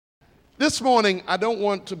This morning, I don't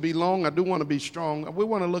want to be long. I do want to be strong. We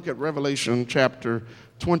want to look at Revelation chapter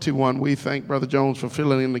 21. We thank Brother Jones for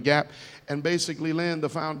filling in the gap and basically laying the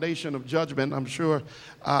foundation of judgment. I'm sure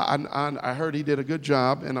I heard he did a good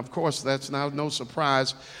job, and of course that's now no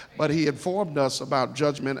surprise, but he informed us about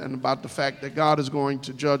judgment and about the fact that God is going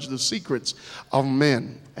to judge the secrets of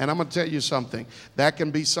men. And I'm going to tell you something. That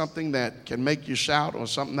can be something that can make you shout or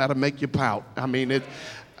something that'll make you pout. I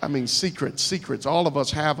mean, secrets. All of us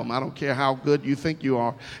have them. I don't care how good you think you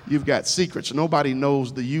are. You've got secrets. Nobody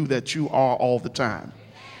knows the you that you are all the time.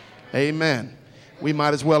 Amen. We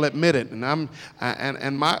might as well admit it. And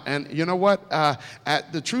you know what?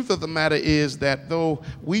 The truth of the matter is that though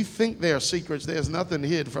we think there are secrets, there's nothing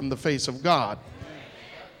hid from the face of God.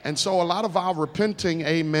 And so a lot of our repenting,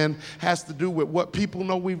 amen, has to do with what people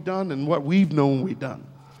know we've done and what we've known we've done.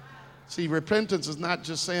 See, repentance is not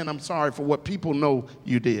just saying I'm sorry for what people know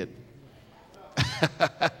you did.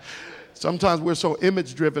 Sometimes we're so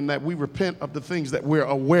image driven that we repent of the things that we're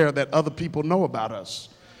aware that other people know about us.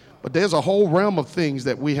 But there's a whole realm of things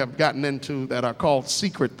that we have gotten into that are called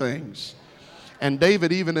secret things. And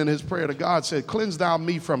David, even in his prayer to God, said, cleanse thou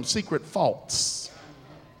me from secret faults.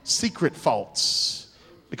 Secret faults.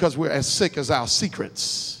 Because we're as sick as our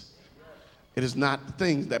secrets. It is not the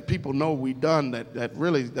things that people know we've done that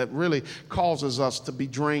really causes us to be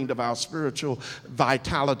drained of our spiritual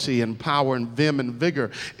vitality and power and vim and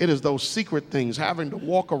vigor. It is those secret things, having to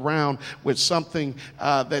walk around with something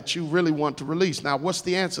that you really want to release. Now, what's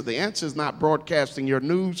the answer? The answer is not broadcasting your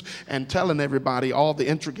news and telling everybody all the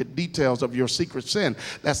intricate details of your secret sin.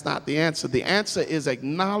 That's not the answer. The answer is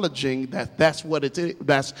acknowledging that that's what it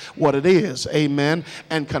is. Amen.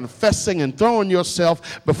 And confessing and throwing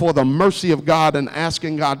yourself before the mercy of God and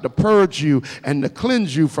asking God to purge you and to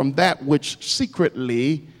cleanse you from that which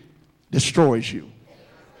secretly destroys you.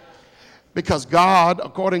 Because God,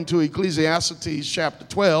 according to Ecclesiastes chapter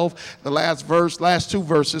 12, the last two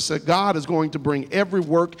verses said God is going to bring every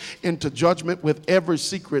work into judgment with every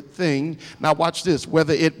secret thing. Now watch this,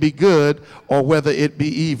 whether it be good or whether it be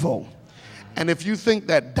evil. And if you think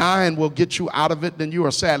that dying will get you out of it, then you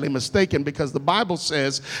are sadly mistaken, because the Bible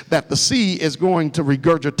says that the sea is going to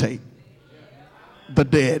regurgitate the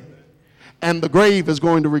dead, and the grave is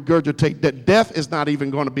going to regurgitate that. Death is not even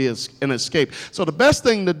going to be an escape. So the best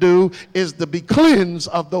thing to do is to be cleansed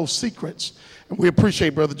of those secrets. And we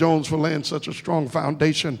appreciate Brother Jones for laying such a strong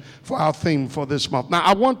foundation for our theme for this month. Now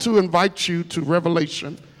I want to invite you to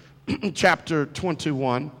Revelation chapter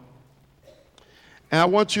 21. And I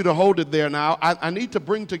want you to hold it there now. I need to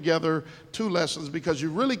bring together two lessons, because you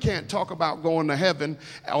really can't talk about going to heaven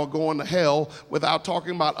or going to hell without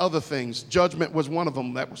talking about other things. Judgment was one of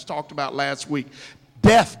them that was talked about last week.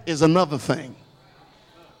 Death is another thing.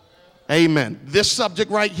 Amen. This subject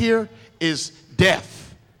right here is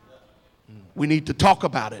death. We need to talk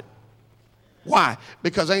about it. Why?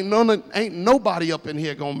 Because ain't nobody up in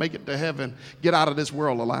here gonna make it to heaven, get out of this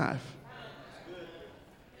world alive.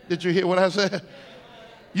 Did you hear what I said?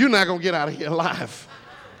 You're not going to get out of here alive.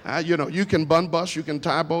 You can bun bus, you can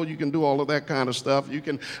tie bow, you can do all of that kind of stuff. You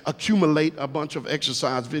can accumulate a bunch of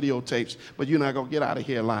exercise videotapes, but you're not going to get out of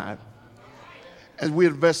here alive. And we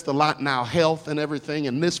invest a lot in our health and everything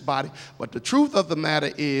in this body. But the truth of the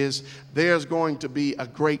matter is there's going to be a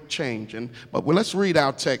great change. But let's read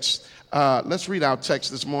our text. Let's read our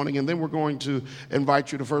text this morning, and then we're going to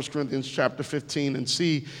invite you to 1 Corinthians chapter 15 and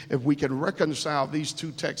see if we can reconcile these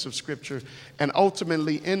two texts of Scripture and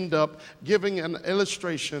ultimately end up giving an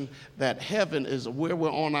illustration that heaven is where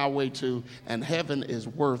we're on our way to, and heaven is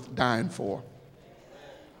worth dying for.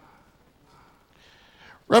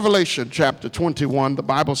 Revelation chapter 21, the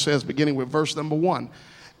Bible says, beginning with verse number 1,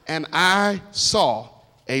 and I saw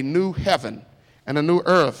a new heaven and a new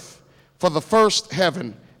earth, for the first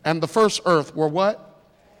heaven and the first earth were what?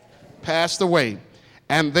 Passed away.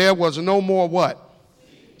 And there was no more what?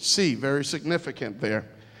 Sea. Very significant there.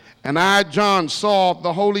 And I, John, saw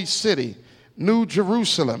the holy city, New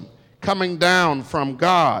Jerusalem, coming down from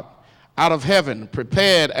God out of heaven,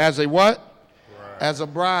 prepared as a what? As a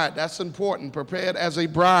bride. That's important. Prepared as a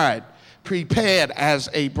bride. Prepared as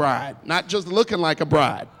a bride. Not just looking like a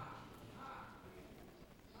bride,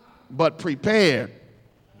 but prepared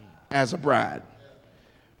as a bride,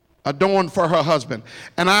 adorned for her husband.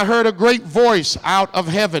 And I heard a great voice out of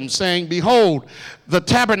heaven saying, behold, the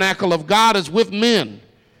tabernacle of God is with men,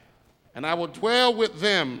 and I will dwell with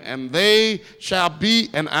them, and they shall be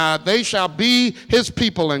his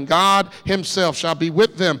people, and God himself shall be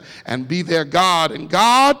with them and be their God. And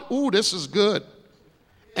God, this is good,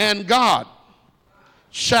 and God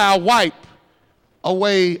shall wipe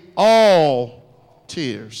away all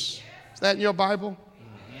tears. Is that in your Bible?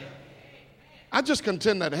 I just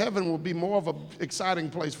contend that heaven will be more of an exciting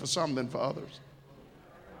place for some than for others.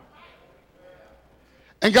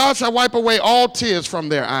 And God shall wipe away all tears from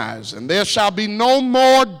their eyes, and there shall be no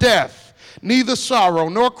more death, neither sorrow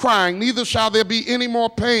nor crying, neither shall there be any more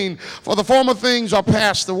pain, for the former things are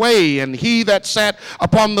passed away. And he that sat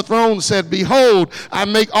upon the throne said, Behold, I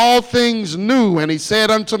make all things new. And he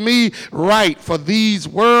said unto me, Write, for these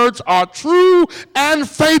words are true and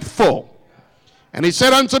faithful. And he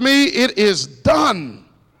said unto me, It is done.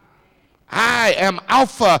 I am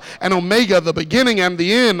Alpha and Omega, the beginning and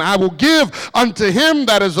the end. I will give unto him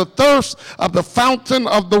that is athirst of the fountain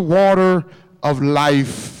of the water of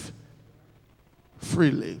life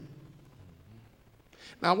freely.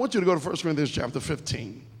 Now, I want you to go to 1 Corinthians chapter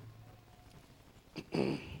 15.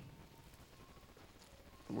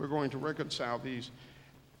 We're going to reconcile these.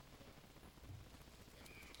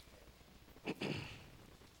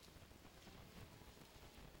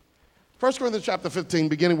 1 Corinthians chapter 15,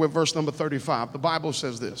 beginning with verse number 35, the Bible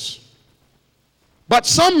says this. But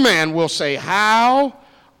some man will say, How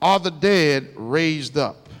are the dead raised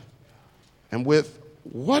up? And with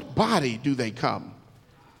what body do they come?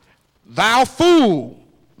 Thou fool,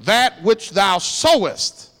 that which thou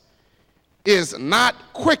sowest is not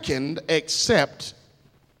quickened except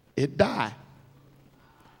it die.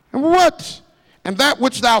 And what? And that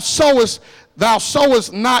which thou sowest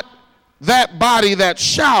not that body that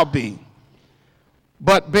shall be,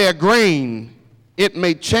 but bear grain, it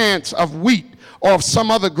may chance of wheat or of some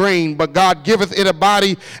other grain, but God giveth it a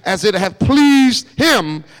body as it hath pleased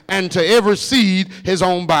him, and to every seed his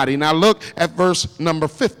own body. Now look at verse number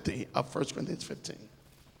 50 of 1 Corinthians 15.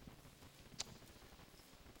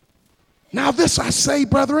 Now this I say,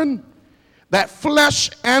 brethren, that flesh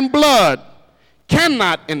and blood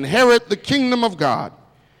cannot inherit the kingdom of God,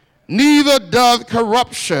 neither doth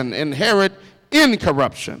corruption inherit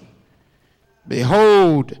incorruption.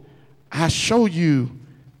 Behold, I show you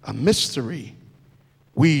a mystery.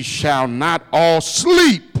 We shall not all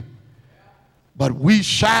sleep, but we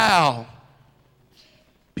shall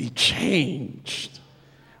be changed.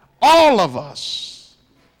 All of us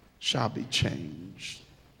shall be changed.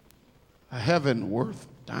 A heaven worth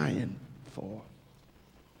dying for.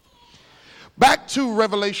 Back to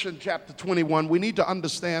Revelation chapter 21, we need to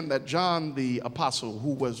understand that John the apostle,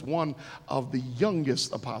 who was one of the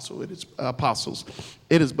youngest apostles,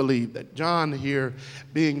 it is believed that John here,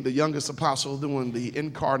 being the youngest apostle during the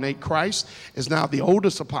incarnate Christ, is now the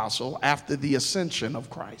oldest apostle after the ascension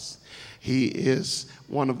of Christ. He is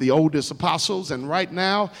one of the oldest apostles, and right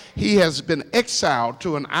now he has been exiled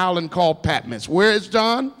to an island called Patmos. Where is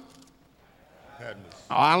John?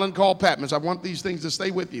 An island called Patmos. I want these things to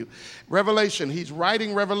stay with you. Revelation, he's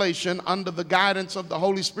writing Revelation under the guidance of the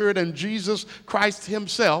Holy Spirit and Jesus Christ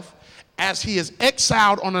himself, as he is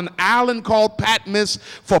exiled on an island called Patmos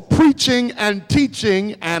for preaching and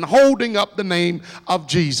teaching and holding up the name of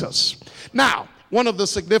Jesus. Now, one of the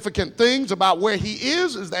significant things about where he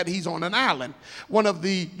is that he's on an island. One of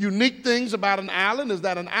the unique things about an island is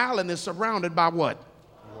that an island is surrounded by what?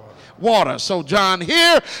 Water. So John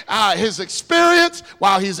here, his experience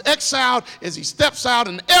while he's exiled is he steps out,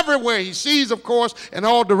 and everywhere he sees, of course, in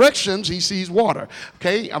all directions, he sees water.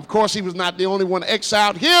 Okay, of course, he was not the only one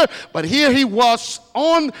exiled here, but here he was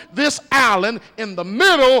on this island in the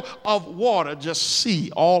middle of water, just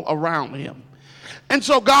sea all around him. And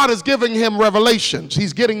so God is giving him revelations.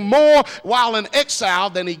 He's getting more while in exile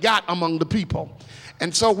than he got among the people.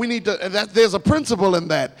 And so we need to, there's a principle in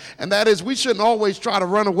that, and that is we shouldn't always try to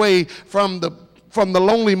run away from the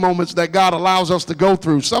lonely moments that God allows us to go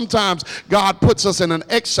through. Sometimes God puts us in an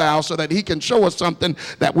exile so that he can show us something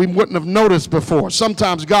that we wouldn't have noticed before.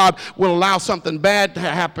 Sometimes God will allow something bad to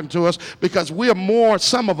happen to us because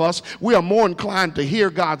some of us, we are more inclined to hear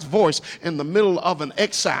God's voice in the middle of an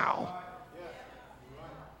exile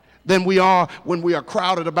than we are when we are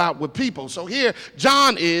crowded about with people. So here,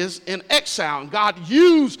 John is in exile, and God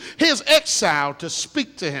used his exile to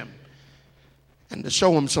speak to him and to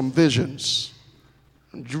show him some visions.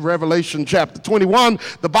 In Revelation chapter 21,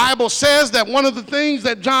 the Bible says that one of the things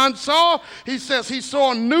that John saw, he says he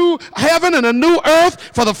saw a new heaven and a new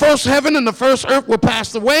earth, for the first heaven and the first earth were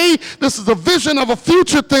passed away. This is a vision of a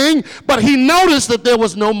future thing, but he noticed that there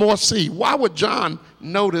was no more sea. Why would John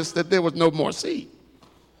notice that there was no more sea?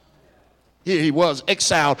 Here he was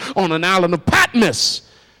exiled on an island of Patmos.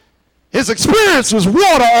 His experience was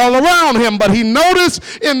water all around him, but he noticed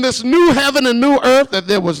in this new heaven and new earth that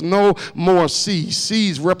there was no more sea.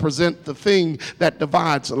 Seas represent the thing that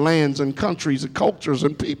divides lands and countries and cultures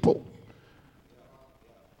and people.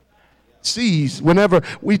 Seas, whenever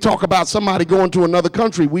we talk about somebody going to another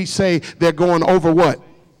country, we say they're going over what?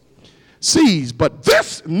 seas. But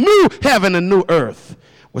this new heaven and new earth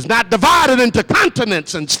was not divided into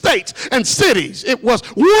continents and states and cities. It was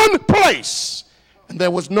one place, and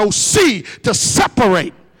there was no sea to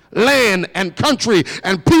separate land and country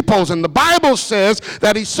and peoples. And the Bible says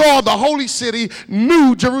that he saw the holy city,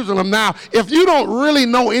 New Jerusalem. Now, if you don't really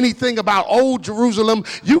know anything about old Jerusalem,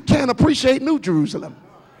 you can't appreciate New Jerusalem.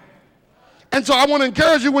 And so I want to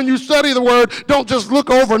encourage you, when you study the word, don't just look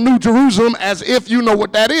over New Jerusalem as if you know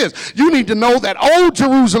what that is. You need to know that old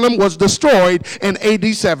Jerusalem was destroyed in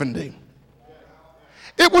AD 70.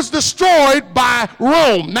 It was destroyed by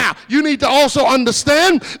Rome. Now, you need to also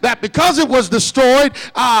understand that because it was destroyed,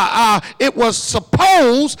 it was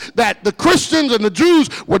supposed that the Christians and the Jews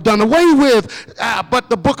were done away with. But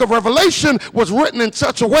the book of Revelation was written in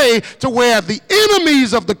such a way to where the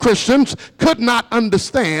enemies of the Christians could not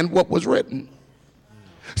understand what was written.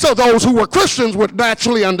 So those who were Christians would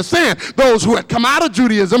naturally understand. Those who had come out of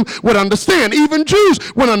Judaism would understand. Even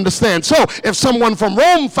Jews would understand. So if someone from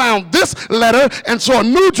Rome found this letter and saw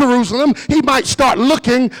New Jerusalem, he might start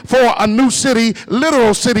looking for a new city,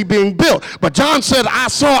 literal city being built. But John said, I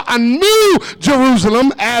saw a new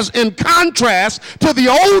Jerusalem, as in contrast to the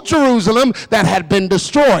old Jerusalem that had been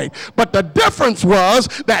destroyed. But the difference was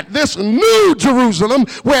that this new Jerusalem,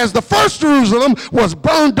 whereas the first Jerusalem was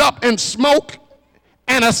burned up in smoke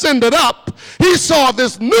and ascended up, he saw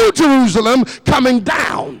this new Jerusalem coming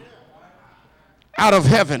down out of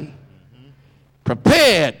heaven,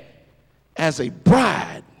 prepared as a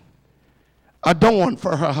bride adorned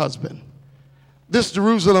for her husband. This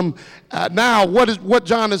Jerusalem, now what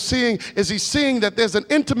John is seeing is he's seeing that there's an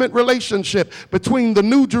intimate relationship between the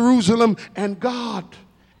new Jerusalem and God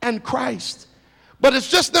and Christ. But it's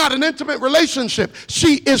just not an intimate relationship.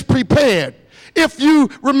 She is prepared. If you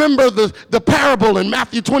remember the parable in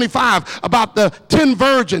Matthew 25 about the 10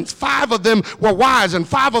 virgins, 5 of them were wise and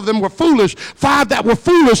 5 of them were foolish. 5 that were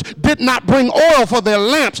foolish did not bring oil for their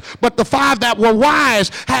lamps, but the 5 that were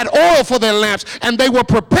wise had oil for their lamps, and they were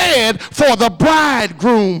prepared for the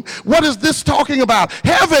bridegroom. What is this talking about?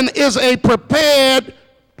 Heaven is a prepared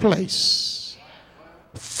place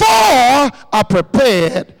for a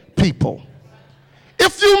prepared people.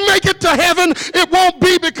 If you make it to heaven, it won't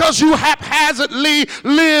be because you haphazardly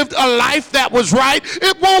lived a life that was right.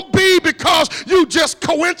 It won't be because you just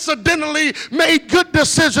coincidentally made good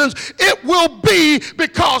decisions. It will be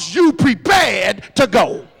because you prepared to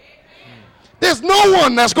go. There's no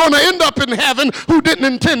one that's going to end up in heaven who didn't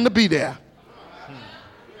intend to be there.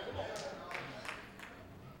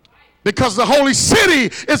 Because the holy city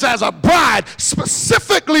is as a bride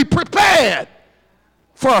specifically prepared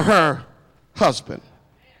for her husband.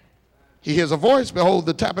 He hears a voice, behold,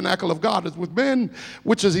 the tabernacle of God is with men,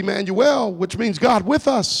 which is Emmanuel, which means God with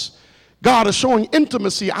us. God is showing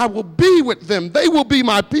intimacy. I will be with them. They will be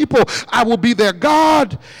my people. I will be their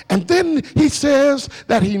God. And then he says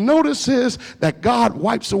that he notices that God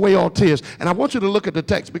wipes away all tears. And I want you to look at the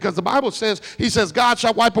text, because the Bible says, he says, God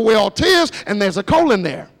shall wipe away all tears, and there's a colon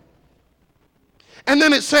there. And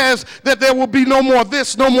then it says that there will be no more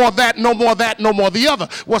this, no more that, no more that, no more the other.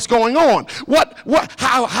 What's going on?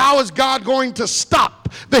 How is God going to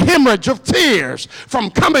stop the hemorrhage of tears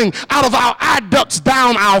from coming out of our eye ducts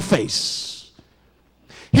down our face?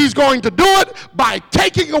 He's going to do it by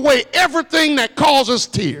taking away everything that causes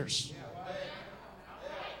tears.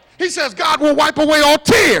 He says God will wipe away all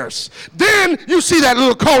tears. Then you see that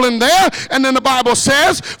little colon there, and then the Bible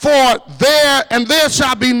says, for there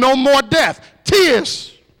shall be no more death.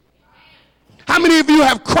 Tears. How many of you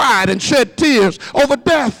have cried and shed tears over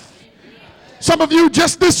death? Some of you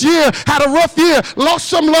just this year had a rough year, lost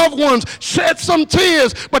some loved ones, shed some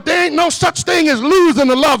tears, but there ain't no such thing as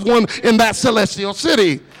losing a loved one in that celestial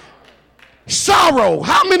city. Sorrow.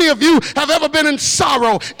 How many of you have ever been in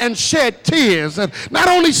sorrow and shed tears? And not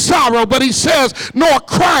only sorrow, but he says, nor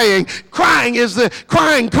crying.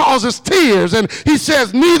 Crying causes tears. And he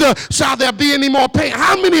says, neither shall there be any more pain.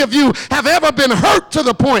 How many of you have ever been hurt to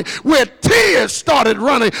the point where tears started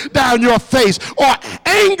running down your face, or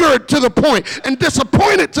angered to the point and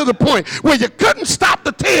disappointed to the point where you couldn't stop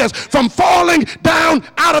the tears from falling down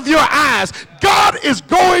out of your eyes? God is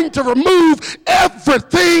going to remove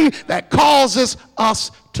everything that causes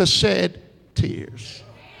us to shed tears.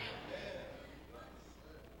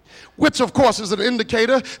 Which, of course, is an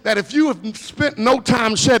indicator that if you have spent no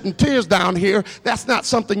time shedding tears down here, that's not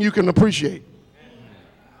something you can appreciate.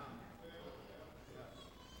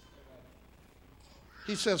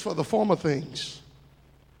 He says, for the former things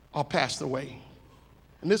are passed away.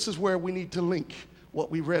 And this is where we need to link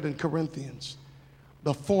what we read in Corinthians.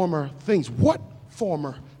 The former things. What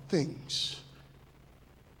former things?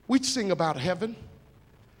 We sing about heaven.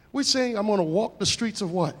 We sing, I'm going to walk the streets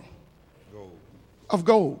of what? Gold. Of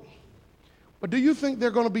gold. But do you think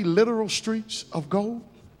they're going to be literal streets of gold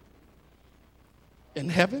in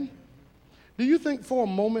heaven? Do you think for a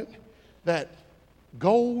moment that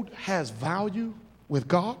gold has value with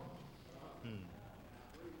God?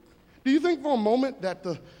 Do you think for a moment that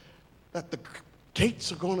the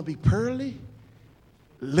gates are going to be pearly?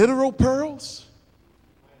 Literal pearls?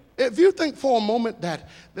 If you think for a moment that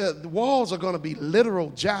the walls are going to be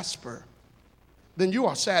literal jasper, then you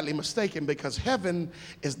are sadly mistaken, because heaven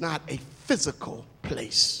is not a physical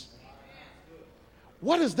place.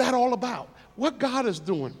 What is that all about? What God is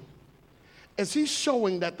doing is He's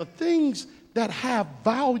showing that the things that have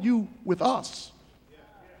value with us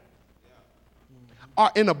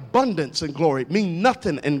are in abundance in glory, mean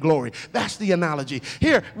nothing in glory. That's the analogy.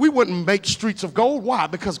 Here, we wouldn't make streets of gold. Why?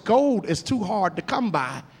 Because gold is too hard to come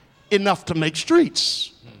by enough to make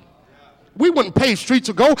streets. We wouldn't pave streets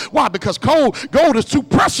of gold. Why? Because gold is too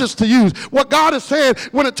precious to use. What God is saying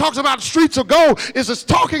when it talks about streets of gold is it's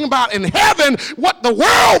talking about in heaven what the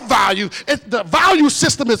world values. The value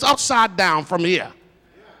system is upside down from here.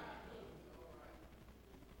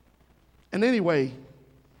 And anyway,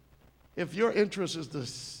 if your interest is to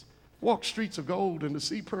walk streets of gold and to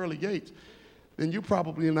see pearly gates, then you're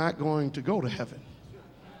probably not going to go to heaven.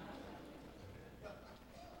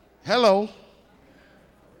 Hello.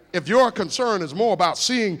 If your concern is more about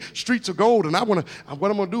seeing streets of gold, and what I'm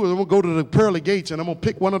going to do is I'm going to go to the pearly gates and I'm going to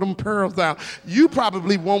pick one of them pearls out, you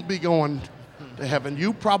probably won't be going to heaven.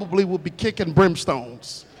 You probably will be kicking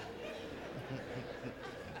brimstones.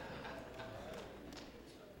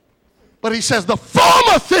 But he says the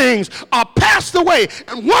former things are passed away.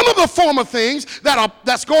 And one of the former things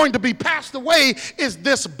that's going to be passed away is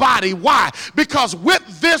this body. Why? Because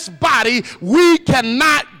with this body, we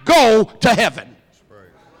cannot go to heaven.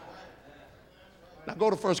 Now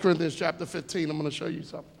go to 1 Corinthians chapter 15. I'm going to show you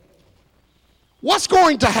something. What's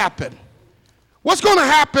going to happen? What's going to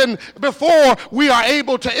happen before we are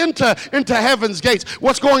able to enter into heaven's gates?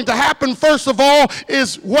 What's going to happen, first of all,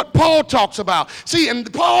 is what Paul talks about. See, in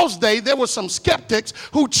Paul's day, there were some skeptics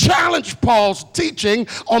who challenged Paul's teaching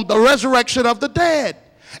on the resurrection of the dead.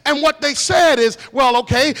 And what they said is, well,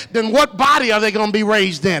 okay, then what body are they going to be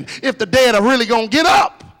raised in if the dead are really going to get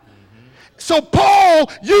up? So Paul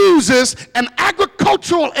uses an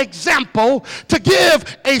agricultural example to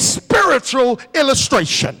give a spiritual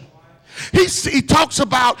illustration. He talks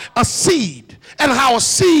about a seed and how a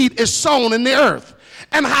seed is sown in the earth,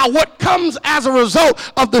 and how what comes as a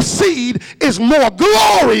result of the seed is more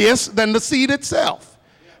glorious than the seed itself.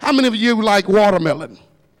 How many of you like watermelon?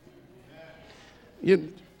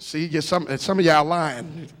 You see, some of y'all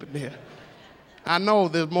lying. I know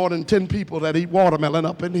there's more than 10 people that eat watermelon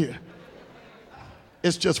up in here.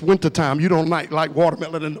 It's just wintertime. You don't like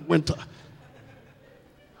watermelon in the winter.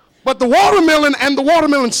 But the watermelon and the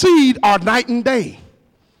watermelon seed are night and day.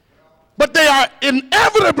 But they are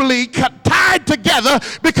inevitably tied together,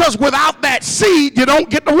 because without that seed, you don't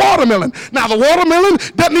get the watermelon. Now, the watermelon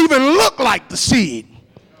doesn't even look like the seed.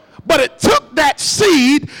 But it took that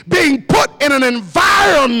seed being put in an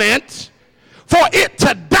environment for it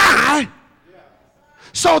to die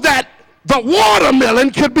so that the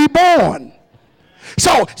watermelon could be born.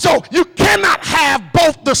 So you cannot have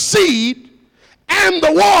both the seed and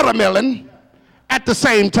the watermelon at the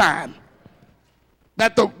same time.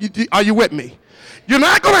 Are you with me? You're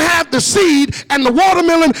not going to have the seed and the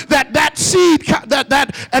watermelon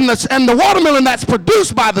and the watermelon that's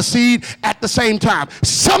produced by the seed at the same time.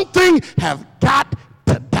 Something have got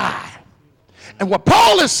to die. And what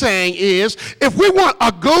Paul is saying is, if we want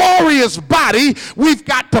a glorious body, we've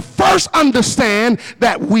got to first understand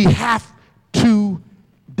that we have to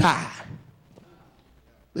die.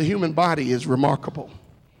 The human body is remarkable.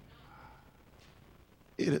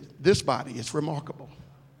 This body is remarkable.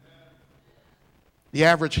 The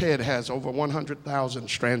average head has over 100,000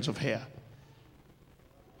 strands of hair.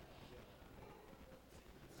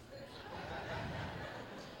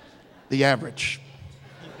 The average.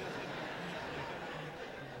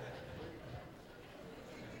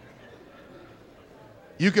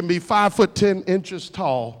 You can be 5'10"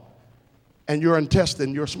 tall, and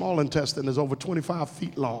your small intestine is over 25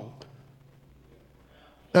 feet long.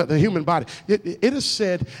 The human body. It is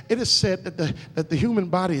said that the human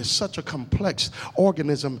body is such a complex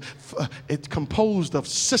organism. It's composed of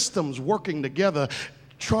systems working together,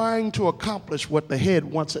 trying to accomplish what the head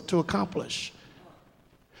wants it to accomplish.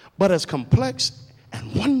 But as complex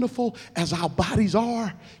and wonderful as our bodies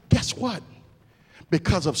are, guess what?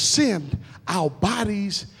 Because of sin, our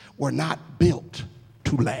bodies were not built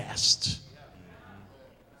to last.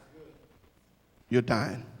 You're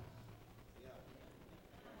dying.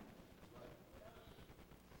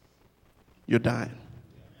 you're dying.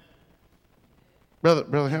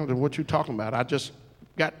 Brother Hamilton, what you talking about? I just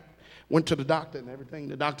went to the doctor and everything.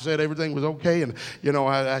 The doctor said everything was okay, and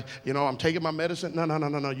I'm taking my medicine. No.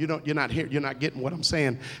 You're not here. You're not getting what I'm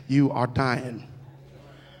saying. You are dying.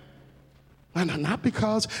 Not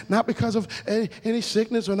because of any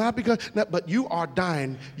sickness or but you are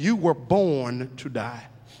dying. You were born to die.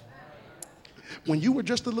 When you were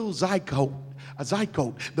just a little zygote,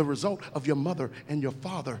 the result of your mother and your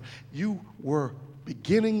father, you were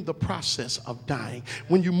beginning the process of dying.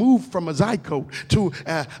 When you moved from a zygote to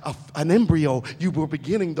an embryo, you were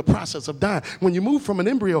beginning the process of dying. When you moved from an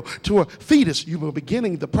embryo to a fetus, you were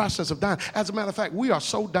beginning the process of dying. As a matter of fact, we are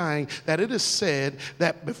so dying that it is said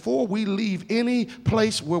that before we leave any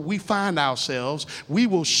place where we find ourselves, we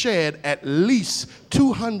will shed at least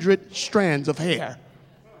 200 strands of hair.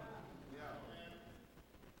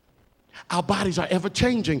 Our bodies are ever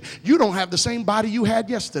changing. You don't have the same body you had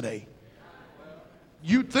yesterday.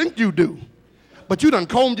 You think you do, but you done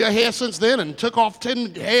combed your hair since then and took off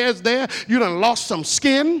 10 hairs there. You done lost some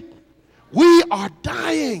skin. We are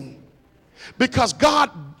dying because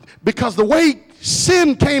the way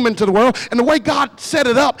sin came into the world and the way God set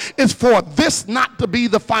it up is for this not to be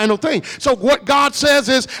the final thing. So what God says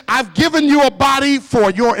is, I've given you a body for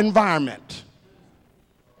your environment.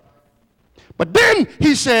 But then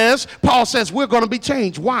Paul says, we're going to be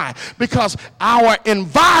changed. Why? Because our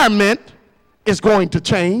environment is going to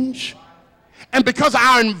change. And because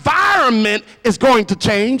our environment is going to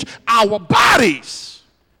change, our bodies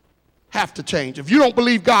have to change. If you don't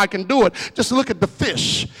believe God can do it, just look at the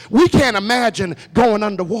fish. We can't imagine going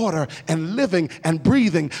underwater and living and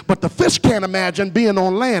breathing, but the fish can't imagine being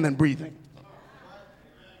on land and breathing.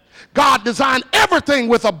 God designed everything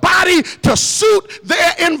with a body to suit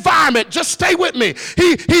their environment. Just stay with me.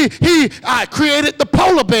 He created the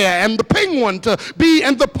polar bear and the penguin to be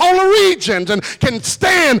in the polar regions and can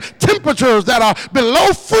stand temperatures that are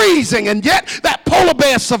below freezing, and yet that polar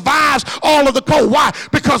bear survives all of the cold. Why?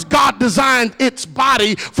 Because God designed its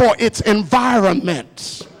body for its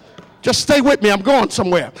environment. Just stay with me. I'm going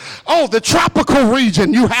somewhere. Oh, the tropical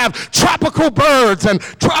region. You have tropical birds and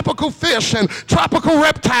tropical fish and tropical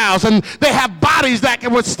reptiles, and they have bodies that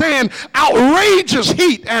can withstand outrageous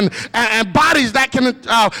heat and bodies that can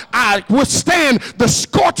withstand the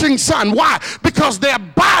scorching sun. Why? Because their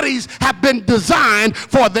bodies have been designed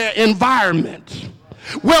for their environment.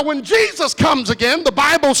 Well, when Jesus comes again, the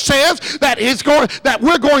Bible says that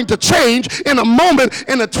we're going to change in a moment,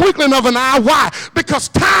 in a twinkling of an eye. Why? Because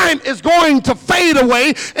time is going to fade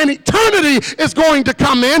away and eternity is going to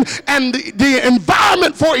come in, and the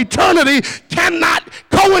environment for eternity cannot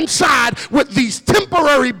coincide with these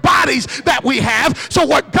temporary bodies that we have. So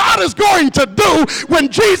what God is going to do when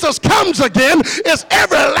Jesus comes again is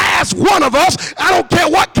every last one of us, I don't care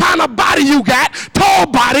what kind of body you got, tall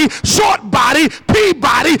body, short body, pea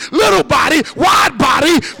body, little body, wide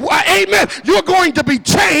body, amen, you're going to be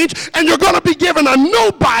changed and you're going to be given a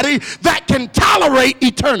new body that can tolerate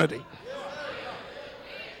eternity.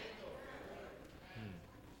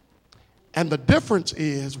 And the difference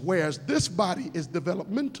is, whereas this body is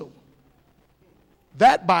developmental,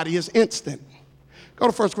 that body is instant. Go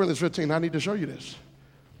to 1 Corinthians 15. I need to show you this.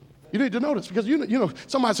 You need to know this because, you know,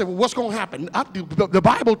 somebody said, well, what's going to happen? The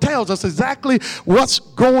Bible tells us exactly what's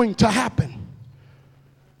going to happen.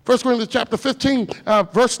 1 Corinthians chapter 15,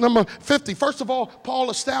 verse number 50. First of all, Paul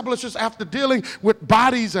establishes, after dealing with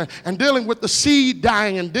bodies and dealing with the seed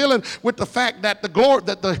dying and dealing with the fact that the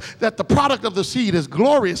product of the seed is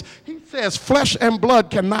glorious, he says flesh and blood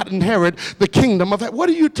cannot inherit the kingdom of heaven. What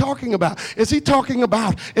are you talking about? Is he talking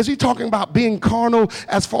about being carnal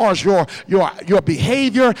as far as your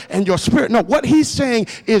behavior and your spirit? No, what he's saying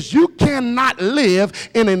is you cannot live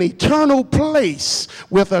in an eternal place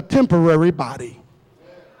with a temporary body.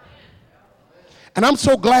 And I'm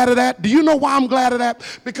so glad of that. Do you know why I'm glad of that?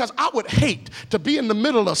 Because I would hate to be in the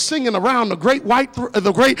middle of singing around the great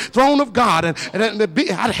throne of God,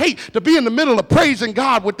 I'd hate to be in the middle of praising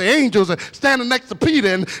God with the angels and standing next to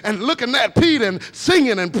Peter and looking at Peter and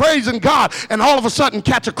singing and praising God, and all of a sudden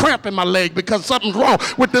catch a cramp in my leg because something's wrong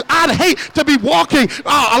with the. I'd hate to be walking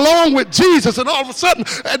along with Jesus, and all of a sudden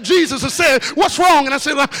Jesus has said, "What's wrong?" And I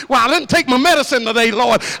said, "Well, I didn't take my medicine today,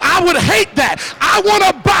 Lord." I would hate that. I want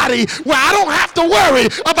a body where I don't have to worry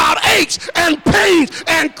about aches and pains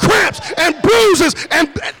and cramps and bruises, and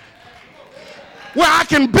where I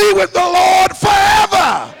can be with the Lord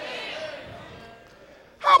forever.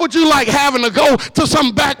 How would you like having to go to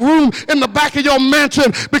some back room in the back of your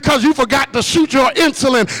mansion because you forgot to shoot your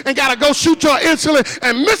insulin and got to go shoot your insulin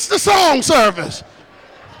and miss the song service?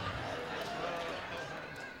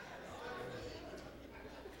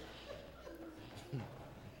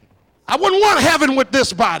 I wouldn't want heaven with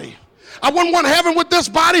this body. I wouldn't want heaven with this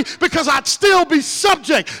body because I'd still be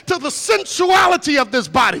subject to the sensuality of this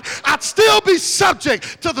body. I'd still be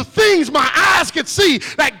subject to the things my eyes could see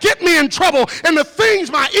that get me in trouble and the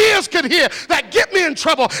things my ears could hear that get me in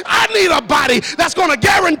trouble. I need a body that's going to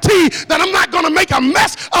guarantee that I'm not going to make a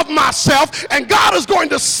mess of myself, and God is going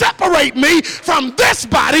to separate me from this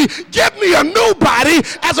body, give me a new body.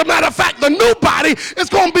 As a matter of fact, the new body is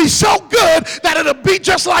going to be so good that it'll be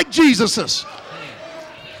just like Jesus's.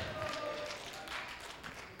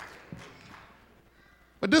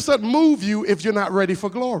 But this doesn't move you if you're not ready for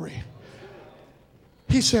glory.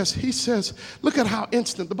 He says, look at how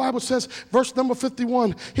instant. The Bible says, verse number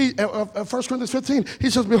 51, 1 Corinthians 15,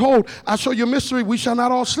 he says, behold, I show you a mystery. We shall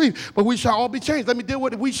not all sleep, but we shall all be changed. Let me deal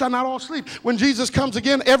with it. We shall not all sleep. When Jesus comes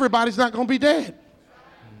again, everybody's not going to be dead.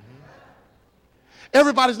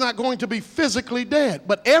 Everybody's not going to be physically dead,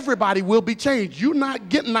 but everybody will be changed. You're not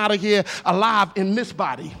getting out of here alive in this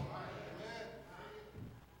body.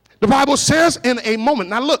 The Bible says in a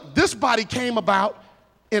moment. Now look, this body came about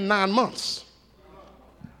in 9 months.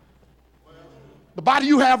 The body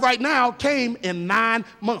you have right now came in 9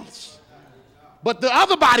 months. But the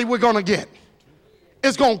other body we're going to get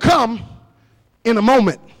is going to come in a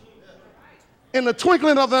moment. In the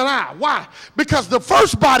twinkling of an eye. Why? Because the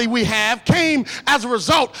first body we have came as a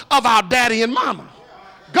result of our daddy and mama.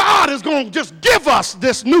 God is going to just give us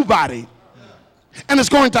this new body. And it's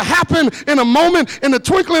going to happen in a moment, in the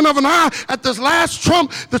twinkling of an eye. At this last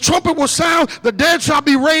trump, the trumpet will sound. The dead shall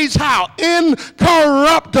be raised how?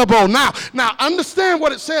 Incorruptible. Now understand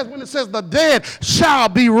what it says when it says the dead shall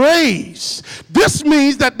be raised. This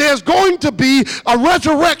means that there's going to be a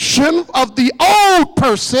resurrection of the old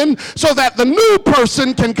person so that the new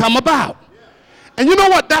person can come about. And you know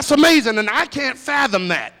what? That's amazing. And I can't fathom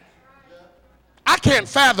that. I can't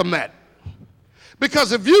fathom that.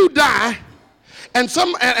 Because if you die, and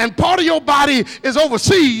part of your body is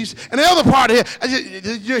overseas, and the other part here,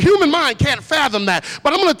 your human mind can't fathom that.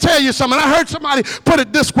 But I'm going to tell you something. I heard somebody put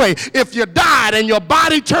it this way: if you died and your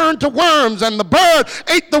body turned to worms, and the bird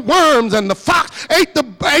ate the worms, and the fox ate the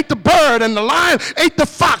bird, and the lion ate the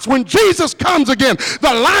fox, when Jesus comes again,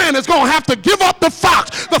 the lion is going to have to give up the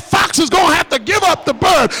fox is going to have to give up the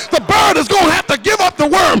bird is going to have to give up the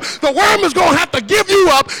worm is going to have to give you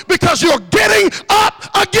up, because you're getting up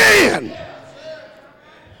again.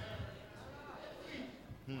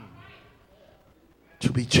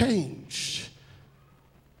 To be changed.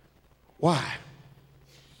 Why?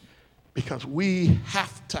 Because we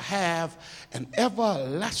have to have an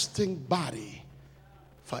everlasting body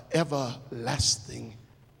for everlasting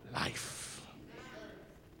life.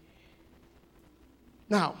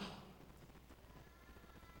 Now,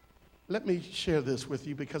 let me share this with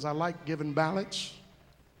you because I like giving balance.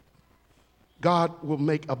 God will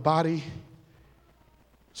make a body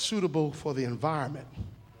suitable for the environment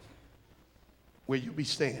where you be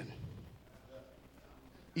staying.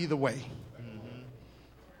 Either way.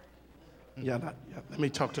 Let me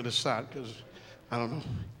talk to this side because I don't know.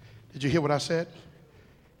 Did you hear what I said?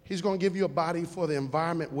 He's going to give you a body for the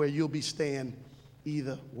environment where you'll be staying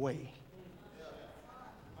either way.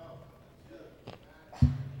 Do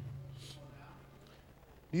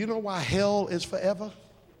you know why hell is forever?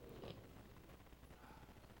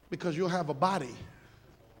 Because you'll have a body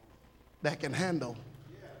that can handle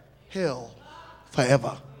hell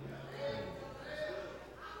forever.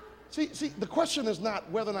 See, the question is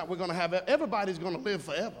not whether or not we're going to have it. Everybody's going to live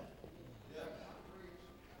forever.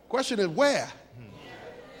 Question is where.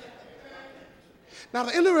 Now,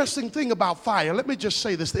 the interesting thing about fire, let me just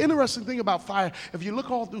say this. The interesting thing about fire, if you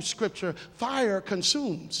look all through Scripture, fire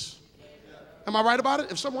consumes. Am I right about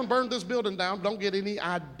it? If someone burned this building down, don't get any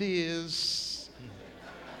ideas.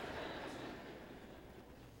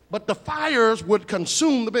 But the fires would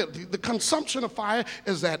consume the building. The consumption of fire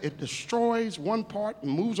is that it destroys one part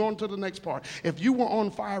and moves on to the next part. If you were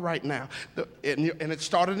on fire right now, and it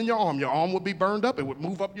started in your arm would be burned up. It would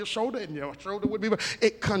move up your shoulder, and your shoulder would be burned.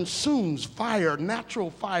 It consumes. Fire,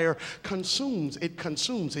 natural fire consumes. It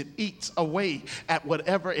consumes. It eats away at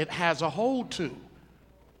whatever it has a hold to.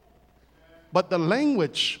 But the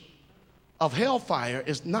language of hellfire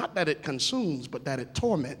is not that it consumes, but that it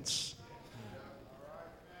torments.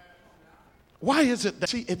 Why is it that,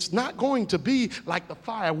 see, it's not going to be like the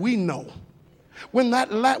fire we know. When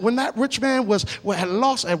that rich man had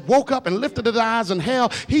lost and woke up and lifted his eyes in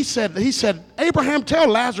hell, he said, Abraham, tell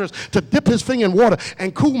Lazarus to dip his finger in water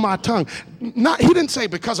and cool my tongue. He didn't say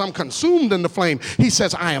because I'm consumed in the flame. He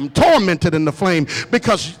says I am tormented in the flame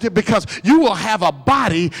because you will have a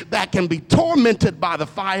body that can be tormented by the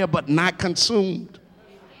fire but not consumed.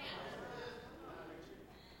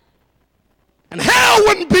 And hell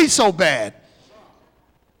wouldn't be so bad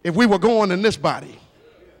if we were going in this body.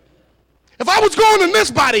 If I was going in this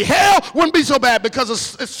body, hell wouldn't be so bad, because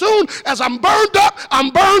as soon as I'm burned up, I'm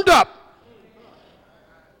burned up.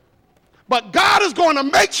 But God is going to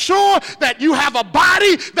make sure that you have a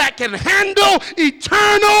body that can handle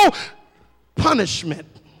eternal punishment.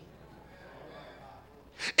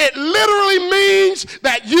 It literally means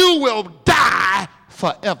that you will die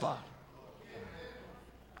forever.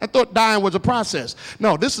 I thought dying was a process.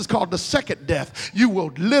 No, this is called the second death. You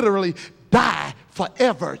will literally die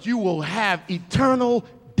forever. You will have eternal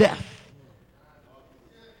death.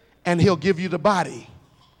 And he'll give you the body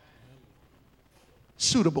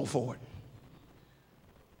suitable for it.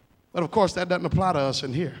 But of course, that doesn't apply to us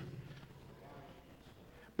in here,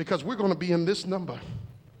 because we're going to be in this number.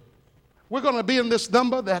 We're going to be in this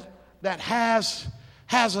number that has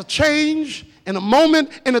a change in a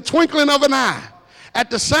moment, in a twinkling of an eye, at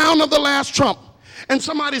the sound of the last trump. And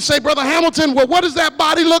somebody say, Brother Hamilton, well, what does that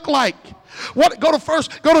body look like? Go to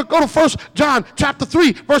First John chapter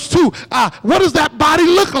 3, verse 2. What does that body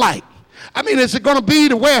look like? I mean, is it going to be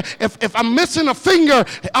to where if I'm missing a finger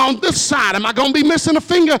on this side, am I going to be missing a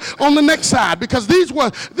finger on the next side? Because these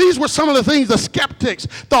were some of the things the skeptics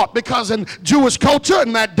thought, because in Jewish culture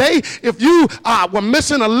in that day, if you were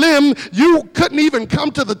missing a limb, you couldn't even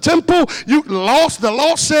come to the temple. The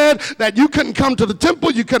law said that you couldn't come to the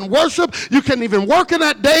temple, you couldn't worship, you couldn't even work in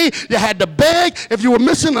that day. You had to beg if you were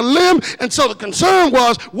missing a limb. And so the concern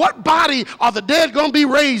was, what body are the dead going to be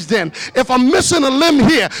raised in? If I'm missing a limb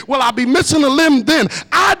here, will I be missing a limb then?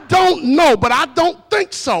 I don't know, but I don't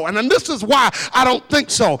think so. And then this is why I don't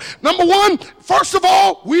think so. Number one, first of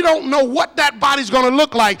all, we don't know what that body's going to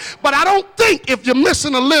look like. But I don't think if you're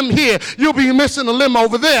missing a limb here, you'll be missing a limb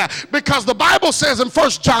over there. Because the Bible says in 1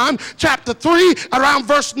 John chapter 3, around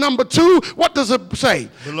verse number 2, what does it say?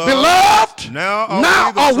 Beloved,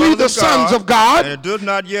 now are we the sons of God. And it does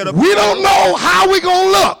not yet appear. We don't know how we're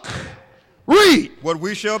going to look. Read. What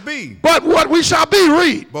we shall be. But what we shall be,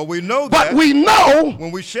 read. But we know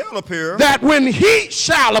when we shall appear, that when he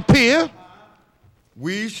shall appear,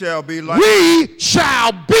 we shall be like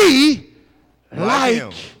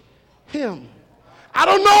him. I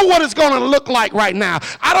don't know what it's going to look like right now.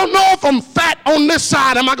 I don't know if I'm fat on this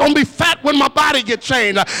side. Am I going to be fat when my body gets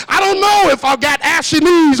changed? I don't know if I've got ashy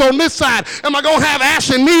knees on this side. Am I going to have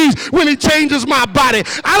ashy knees when he changes my body?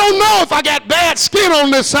 I don't know if I got bad skin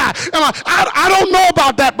on this side. I don't know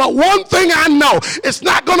about that. But one thing I know, it's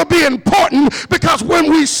not going to be important, because when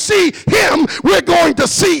we see him, we're going to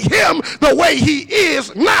see him the way he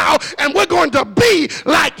is now, and we're going to be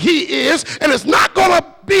like he is, and it's not going to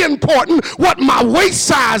be important what my waist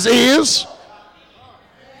size is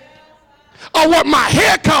or what my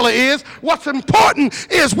hair color is. What's important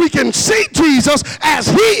is we can see Jesus as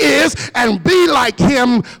he is and be like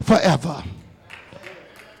him forever.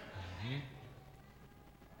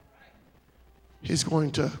 He's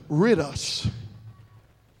going to rid us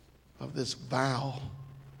of this vile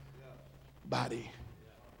body,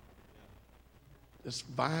 this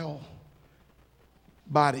vile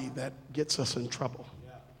body that gets us in trouble.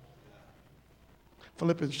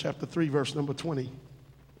 Philippians chapter 3, verse number 20.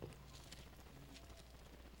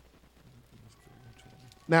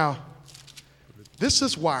 Now, this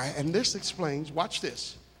is why, and this explains, watch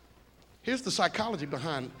this. Here's the psychology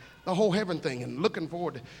behind the whole heaven thing and looking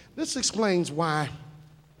forward. This explains why,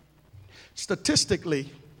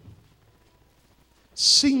 statistically,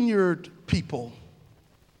 seniored people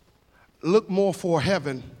look more for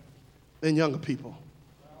heaven than younger people.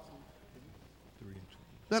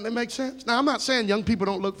 Doesn't that make sense? Now, I'm not saying young people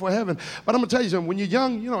don't look for heaven, but I'm going to tell you something. When you're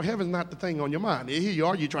young, heaven's not the thing on your mind. Here you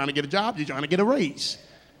are, you're trying to get a job, you're trying to get a raise.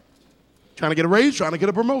 Trying to get a raise, trying to get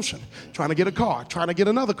a promotion, trying to get a car, trying to get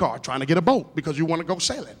another car, trying to get a boat because you want to go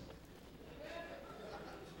sailing.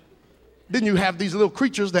 Then you have these little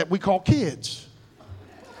creatures that we call kids.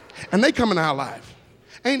 And they come in our life.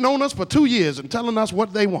 Ain't known us for 2 years and telling us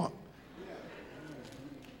what they want.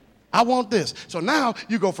 I want this. So now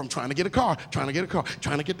you go from trying to get a car, trying to get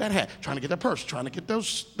that hat, trying to get that purse, trying to get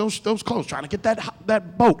those clothes, trying to get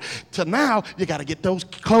that boat, to now you got to get those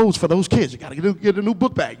clothes for those kids. You got to get a new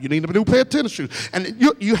book bag. You need a new pair of tennis shoes. And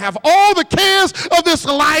you have all the cares of this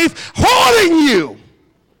life holding you.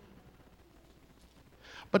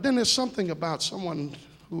 But then there's something about someone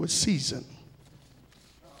who is seasoned.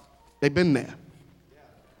 They've been there,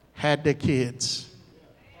 had their kids,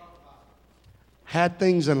 had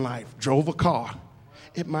things in life, drove a car.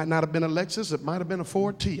 It might not have been a Lexus, it might have been a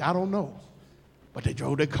Ford T, I don't know. But they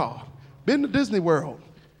drove their car. Been to Disney World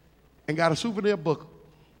and got a souvenir book.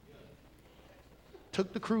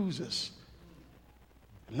 Took the cruises.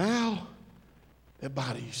 Now their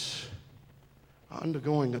bodies are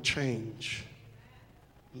undergoing a change.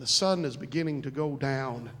 And the sun is beginning to go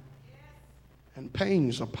down, and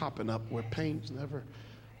pains are popping up where pains never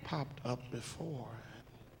popped up before.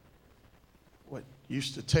 What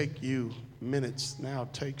used to take you minutes now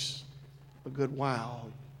takes a good while.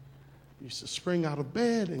 You used to spring out of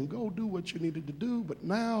bed and go do what you needed to do, but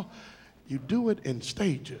now you do it in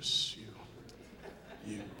stages.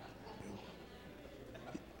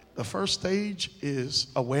 The first stage is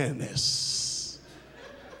awareness.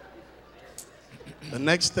 The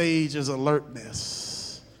next stage is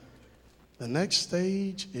alertness. The next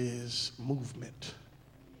stage is movement.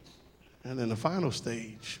 And then the final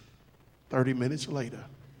stage, 30 minutes later,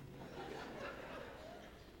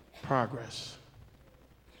 progress.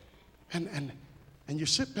 And you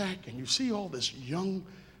sit back and you see all this young,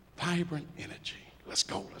 vibrant energy. Let's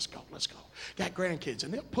go, let's go, let's go. Got grandkids,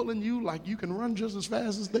 and they're pulling you like you can run just as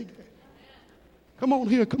fast as they can. Come on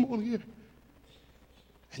here, come on here.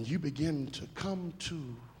 And you begin to come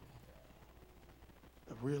to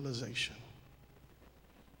the realization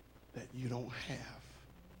that you don't have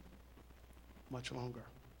much longer.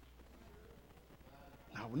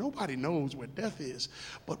 Now, nobody knows where death is,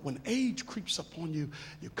 but when age creeps up on you,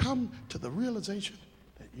 you come to the realization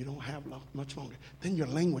that you don't have much longer. Then your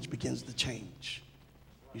language begins to change.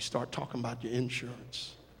 You start talking about your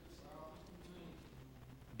insurance,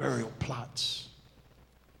 burial plots.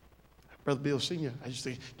 Brother Bill Sr., I used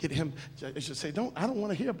to get him, I used to say, I don't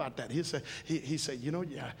want to hear about that. He said,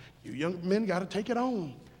 yeah, you young men got to take it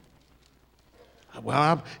on.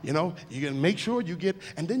 Well, you can make sure you get,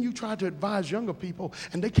 and then you try to advise younger people,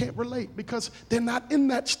 and they can't relate because they're not in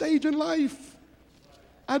that stage in life.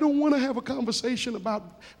 I don't want to have a conversation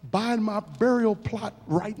about buying my burial plot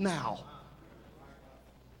right now.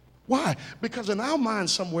 Why? Because in our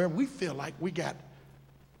minds somewhere, we feel like we got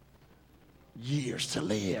years to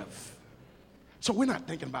live. So we're not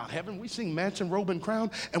thinking about heaven. We sing Mansion, Robe, and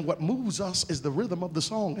Crown, and what moves us is the rhythm of the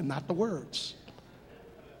song and not the words.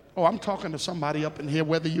 Oh, I'm talking to somebody up in here,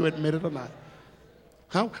 whether you admit it or not.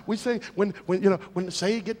 How we say when the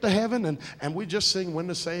saved get to heaven, and we just sing when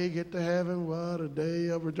the saved get to heaven, what a day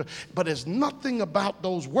of rejoicing. But there's nothing about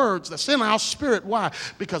those words that's in our spirit. Why?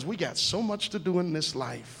 Because we got so much to do in this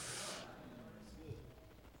life.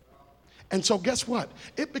 And so guess what?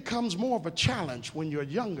 It becomes more of a challenge when you're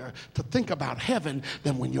younger to think about heaven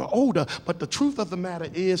than when you're older. But the truth of the matter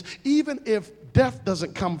is, even if death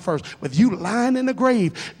doesn't come first, with you lying in the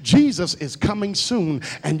grave, Jesus is coming soon,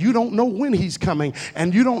 and you don't know when he's coming,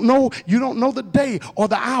 and you don't know the day or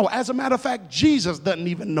the hour. As a matter of fact, Jesus doesn't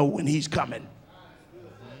even know when he's coming.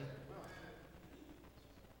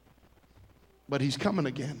 But he's coming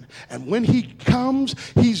again. And when he comes,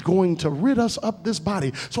 he's going to rid us of this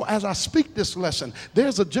body. So as I speak this lesson,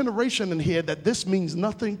 there's a generation in here that this means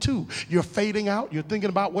nothing to. You're fading out. You're thinking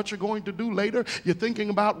about what you're going to do later. You're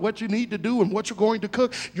thinking about what you need to do and what you're going to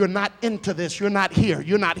cook. You're not into this. You're not here.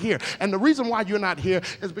 You're not here. And the reason why you're not here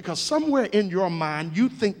is because somewhere in your mind, you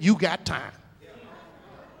think you got time.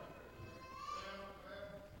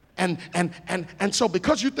 And so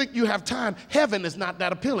because you think you have time, heaven is not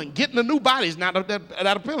that appealing. Getting a new body is not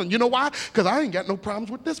that appealing. You know why? Because I ain't got no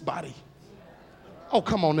problems with this body. Oh,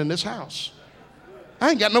 come on in this house.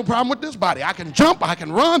 I ain't got no problem with this body. I can jump, I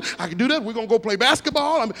can run, I can do that. We're going to go play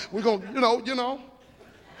basketball. We're going to,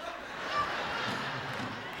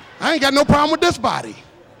 I ain't got no problem with this body.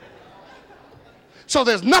 So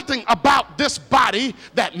there's nothing about this body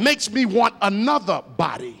that makes me want another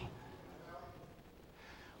body.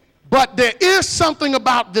 But there is something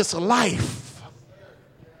about this life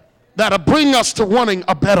that'll bring us to wanting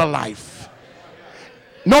a better life.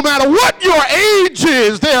 No matter what your age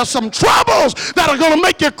is, there are some troubles that are going to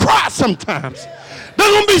make you cry sometimes. There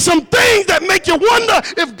are going to be some things that make you wonder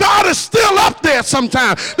if God is still up there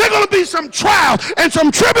sometimes. There are going to be some trials and some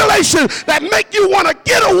tribulations that make you want to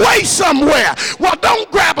get away somewhere. Well, don't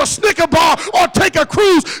grab a Snicker bar or take a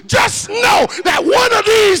cruise. Just know that one of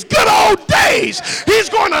these good old days, he's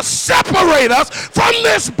going to separate us from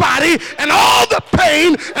this body, and all the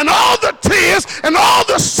pain and all the tears and all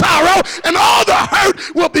the sorrow and all the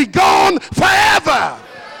hurt will be gone forever.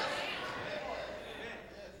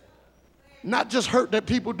 Not just hurt that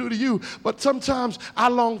people do to you, but sometimes I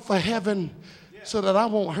long for heaven so that I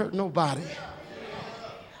won't hurt nobody.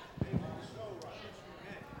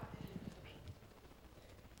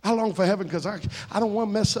 I long for heaven because I don't want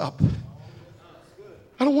to mess up.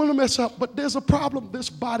 I don't want to mess up, but there's a problem. This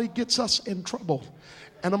body gets us in trouble.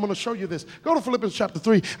 And I'm going to show you this. Go to Philippians chapter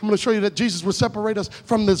 3. I'm going to show you that Jesus will separate us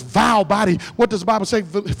from this vile body. What does the Bible say?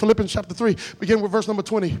 Philippians chapter 3, begin with verse number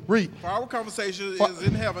 20. Read. For our conversation is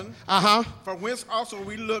in heaven, from whence also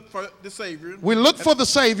we look for the Savior. We look for the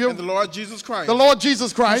Savior. And the Lord Jesus Christ. The Lord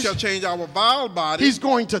Jesus Christ. He shall change our vile body. He's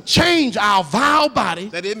going to change our vile body.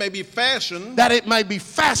 That it may be fashioned. That it may be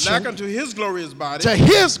fashioned. Like unto his glorious body. To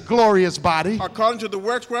his glorious body. According to the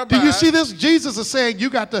works whereby. Do you see this? Jesus is saying you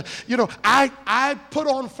got to, I put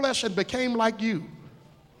on flesh and became like you.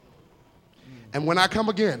 And when I come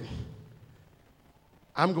again,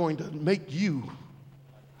 I'm going to make you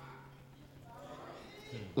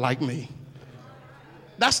like me.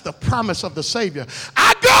 That's the promise of the Savior.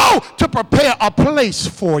 I go to prepare a place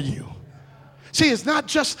for you. See, it's not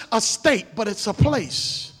just a state, but it's a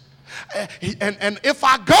place. And if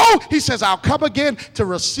I go, he says, I'll come again to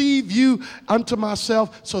receive you unto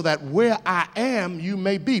myself so that where I am, you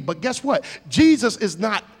may be. But guess what? Jesus is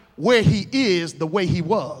not where he is the way he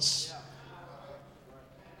was.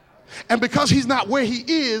 And because he's not where he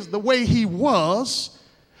is the way he was,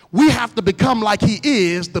 we have to become like he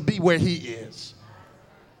is to be where he is.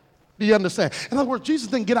 Do you understand? In other words, Jesus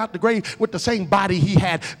didn't get out the grave with the same body he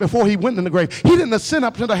had before he went in the grave. He didn't ascend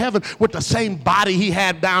up into heaven with the same body he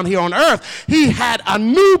had down here on earth. He had a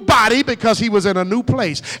new body because he was in a new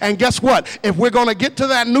place. And guess what? If we're going to get to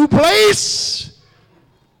that new place,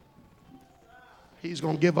 he's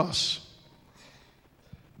going to give us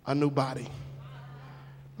a new body.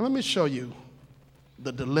 Now, let me show you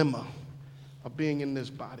the dilemma of being in this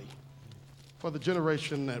body. For the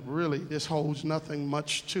generation that really this holds nothing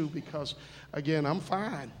much to, because again, I'm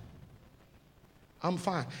fine. I'm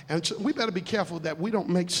fine. And so we better be careful that we don't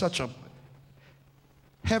make such a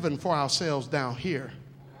heaven for ourselves down here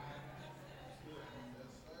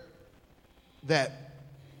that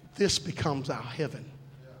this becomes our heaven.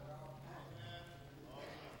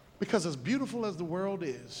 Because as beautiful as the world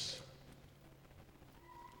is,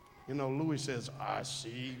 Louis says, I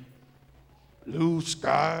see blue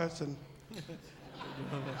skies and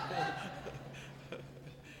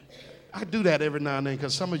I do that every now and then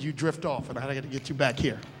because some of you drift off and I got to get you back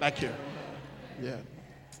here. Yeah.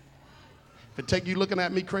 If it take you looking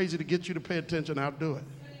at me crazy to get you to pay attention, I'll do it.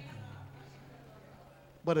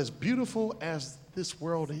 But as beautiful as this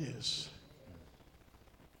world is,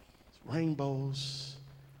 rainbows,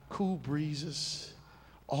 cool breezes,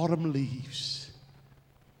 autumn leaves,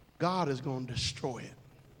 God is going to destroy it.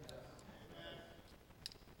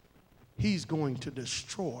 He's going to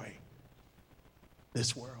destroy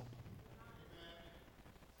this world.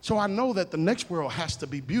 So I know that the next world has to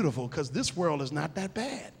be beautiful because this world is not that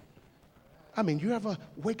bad. I mean, you ever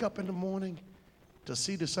wake up in the morning to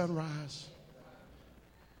see the sunrise?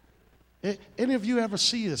 Any of you ever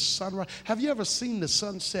see the sunrise? Have you ever seen the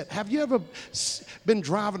sunset? Have you ever been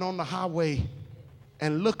driving on the highway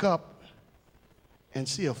and look up and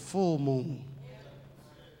see a full moon?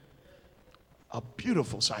 A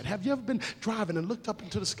beautiful sight. Have you ever been driving and looked up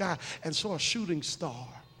into the sky and saw a shooting star?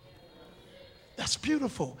 That's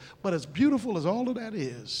beautiful. But as beautiful as all of that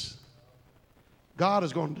is, God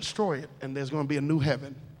is going to destroy it, and there's going to be a new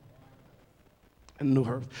heaven and a new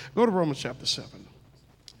earth. Go to Romans chapter 7,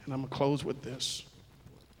 and I'm going to close with this.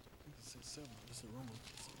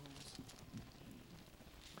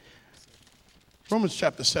 Romans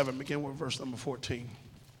chapter 7, begin with verse number 14.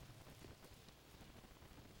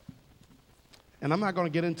 And I'm not going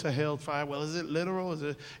to get into hellfire. Well, is it literal? Is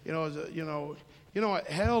it,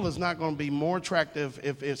 hell is not going to be more attractive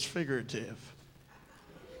if it's figurative.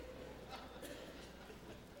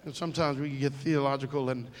 And sometimes we get theological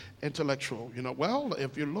and intellectual. Well,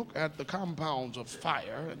 if you look at the compounds of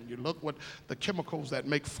fire and you look what the chemicals that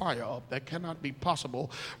make fire up, that cannot be possible.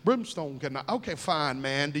 Brimstone cannot. Okay, fine,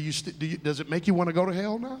 man. Does it make you want to go to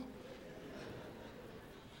hell now?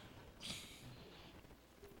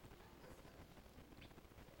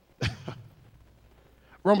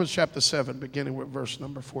 Romans chapter 7, beginning with verse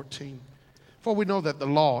number 14. For we know that the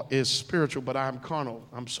law is spiritual, but I am carnal.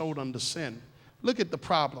 I'm sold under sin. Look at the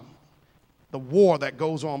problem, the war that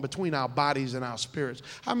goes on between our bodies and our spirits.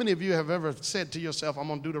 How many of you have ever said to yourself, I'm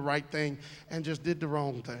going to do the right thing, and just did the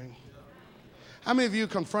wrong thing? How many of you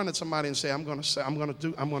confronted somebody and say, I'm going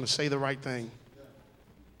to say the right thing,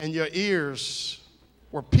 and your ears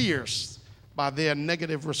were pierced by their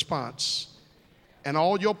negative response? And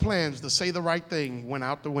all your plans to say the right thing went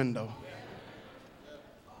out the window.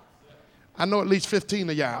 I know at least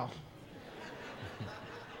 15 of y'all.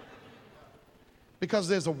 Because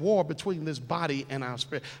there's a war between this body and our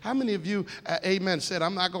spirit. How many of you, amen, said,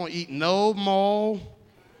 I'm not going to eat no more?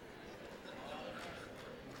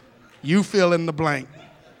 You fill in the blank.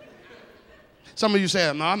 Some of you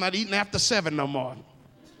say, no, I'm not eating after 7 no more.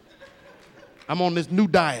 I'm on this new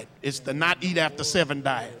diet. It's the not eat after 7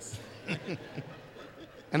 diet.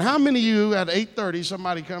 And how many of you at 8:30,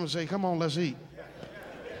 somebody comes and say, come on, let's eat?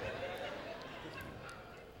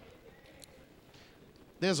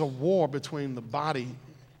 There's a war between the body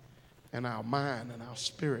and our mind and our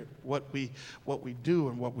spirit. What we do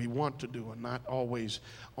and what we want to do are not always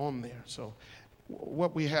on there. So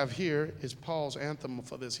what we have here is Paul's anthem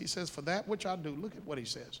for this. He says, for that which I do, look at what he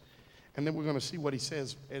says. And then we're going to see what he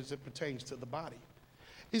says as it pertains to the body.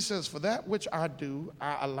 He says, for that which I do,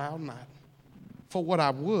 I allow not. For what I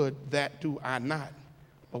would, that do I not.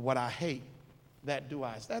 But what I hate, that do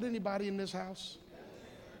I. Is that anybody in this house?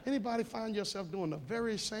 Anybody find yourself doing the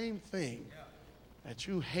very same thing that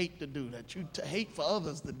you hate to do, that you hate for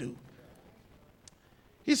others to do?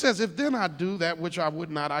 He says, if then I do that which I would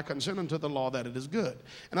not, I consider unto the law that it is good.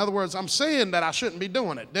 In other words, I'm saying that I shouldn't be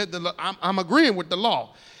doing it. I'm agreeing with the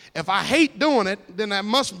law. If I hate doing it, then that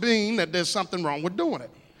must mean that there's something wrong with doing it.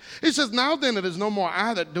 He says, now then it is no more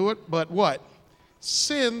I that do it, but what?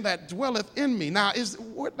 Sin that dwelleth in me. Now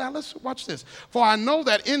let's watch this. For I know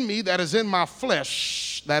that in me, that is in my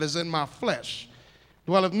flesh,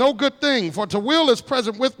 dwelleth no good thing. For to will is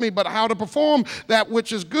present with me, but how to perform that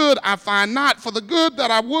which is good I find not. For the good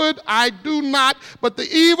that I would, I do not, but the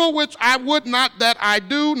evil which I would not, that I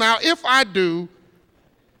do. Now if I do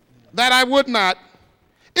that I would not,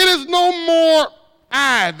 it is no more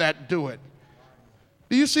I that do it.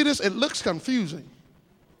 Do you see this? It looks confusing.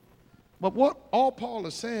 But what all Paul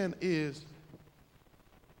is saying is,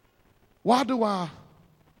 why do I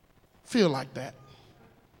feel like that?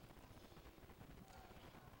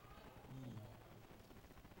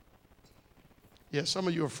 Yeah, some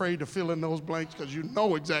of you are afraid to fill in those blanks because you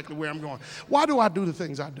know exactly where I'm going. Why do I do the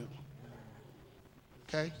things I do?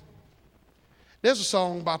 Okay? There's a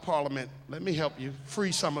song by Parliament. Let me help you,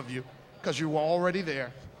 free some of you, because you were already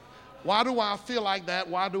there. Why do I feel like that?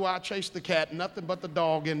 Why do I chase the cat? Nothing but the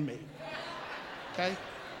dog in me. Okay?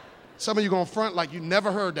 Some of you going to front like you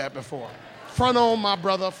never heard that before. Front on, my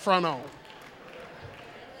brother, front on.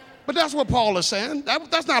 But that's what Paul is saying.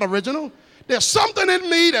 That's not original. There's something in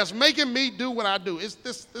me that's making me do what I do. It's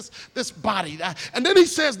this body. And then he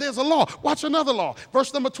says there's a law. Watch another law.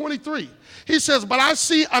 Verse number 23. He says, but I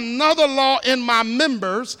see another law in my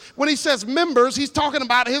members. When he says members, he's talking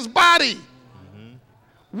about his body.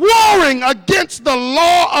 Warring against the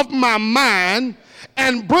law of my mind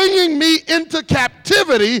and bringing me into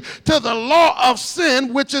captivity to the law of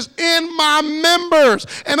sin which is in my members.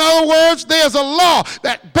 In other words, there's a law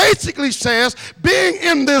that basically says being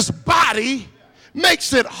in this body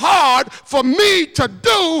makes it hard for me to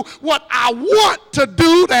do what I want to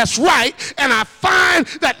do that's right, and I find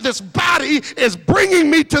that this body is bringing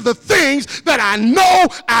me to the things that I know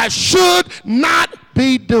I should not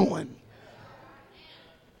be doing.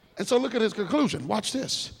 And so look at his conclusion. Watch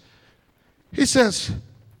this. He says,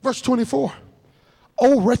 verse 24,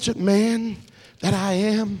 O wretched man that I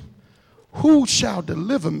am, who shall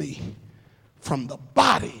deliver me from the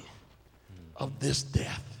body of this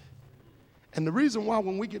death? And the reason why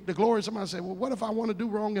when we get to glory, somebody say, well, what if I want to do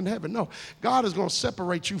wrong in heaven? No, God is going to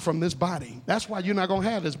separate you from this body. That's why you're not going to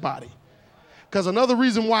have this body. Because another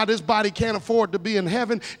reason why this body can't afford to be in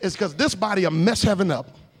heaven is because this body will mess heaven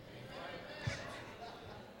up.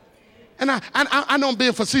 And I know I'm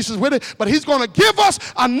being facetious with it, but he's going to give us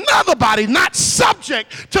another body not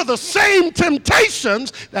subject to the same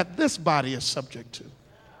temptations that this body is subject to.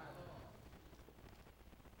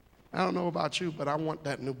 I don't know about you, but I want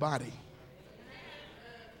that new body.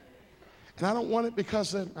 And I don't want it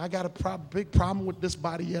because I got a big problem with this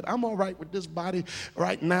body yet. I'm all right with this body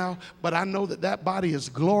right now, but I know that that body is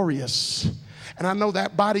glorious. And I know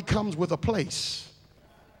that body comes with a place.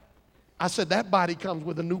 I said that body comes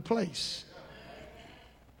with a new place.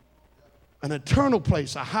 An eternal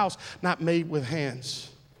place, a house not made with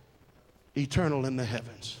hands, eternal in the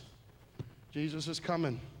heavens. Jesus is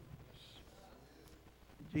coming.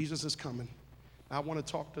 Jesus is coming. I want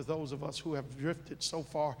to talk to those of us who have drifted so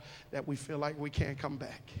far that we feel like we can't come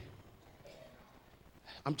back.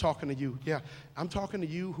 I'm talking to you. Yeah, I'm talking to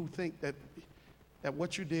you who think that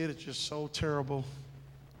what you did is just so terrible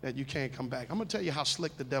that you can't come back. I'm going to tell you how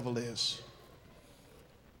slick the devil is.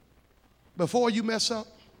 Before you mess up,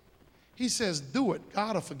 he says, do it.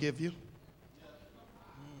 God will forgive you.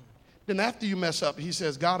 Then after you mess up, he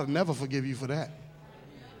says, God will never forgive you for that.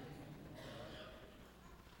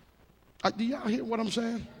 Do y'all hear what I'm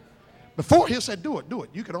saying? Before he said, do it, do it.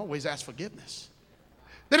 You can always ask forgiveness.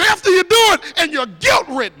 Then after you do it and you're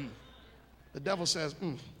guilt-ridden, the devil says,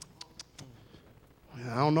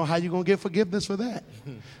 I don't know how you're going to get forgiveness for that.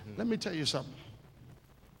 Let me tell you something.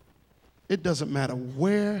 It doesn't matter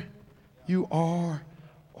where you are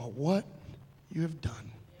or what you have done.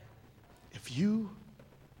 If you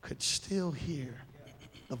could still hear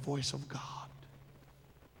the voice of God,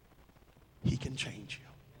 he can change you.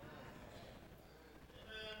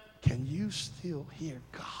 Can you still hear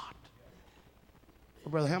God?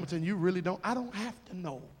 Well, Brother Hamilton, you really don't. I don't have to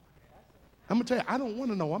know. I'm going to tell you, I don't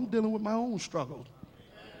want to know. I'm dealing with my own struggle.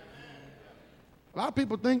 A lot of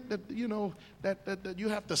people think that, you know, that you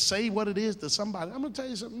have to say what it is to somebody. I'm going to tell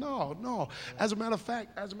you something. No. As a matter of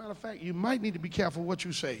fact, you might need to be careful what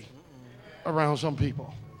you say around some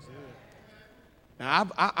people. Now,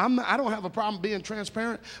 I don't have a problem being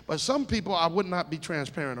transparent, but some people I would not be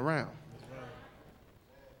transparent around.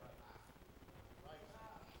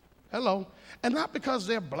 Hello. And not because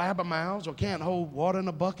they're blabbermouths or can't hold water in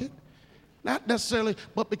a bucket. Not necessarily,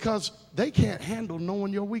 but because they can't handle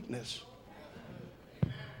knowing your weakness.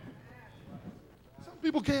 Some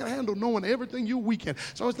people can't handle knowing everything you're weak in.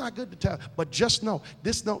 So it's not good to tell. But just know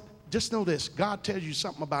this. God tells you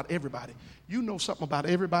something about everybody. You know something about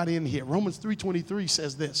everybody in here. Romans 3:23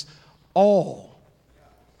 says this. All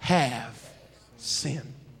have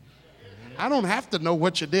sinned. I don't have to know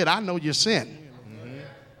what you did. I know your sin.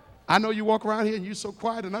 I know you walk around here and you're so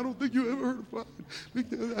quiet, and I don't think you ever heard of God.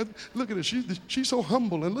 Look at her. She's so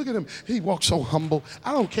humble. And look at him. He walks so humble.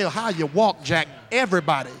 I don't care how you walk, Jack.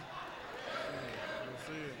 Everybody.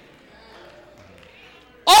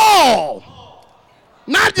 All.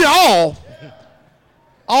 Not you all.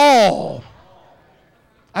 All.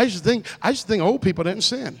 I used to think old people didn't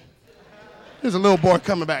sin. There's a little boy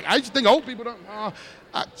coming back. I used to think old people don't.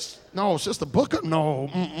 No, Sister Booker. No.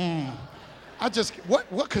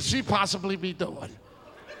 What could she possibly be doing?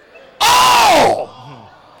 Oh!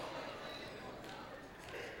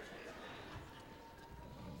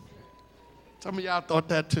 Some of y'all thought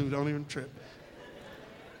that too. Don't even trip.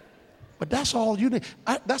 But that's all you need.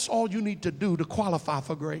 That's all you need to do to qualify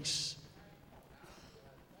for grace.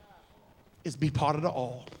 Is be part of the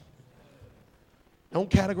all.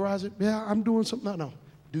 Don't categorize it. Yeah, I'm doing something. No.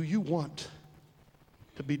 Do you want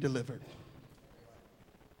to be delivered?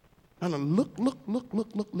 No, look,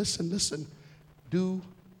 listen. Do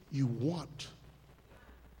you want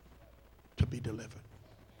to be delivered?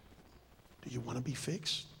 Do you want to be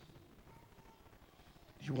fixed?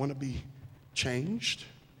 Do you want to be changed?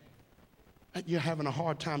 You're having a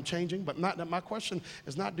hard time changing, but not that my question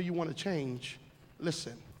is not do you want to change?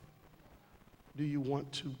 Listen, do you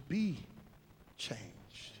want to be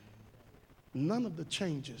changed? None of the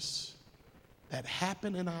changes that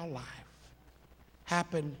happen in our life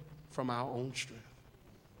happen from our own strength.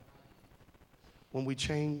 When we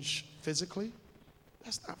change physically,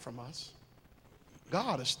 that's not from us.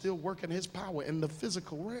 God is still working his power in the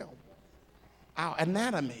physical realm. Our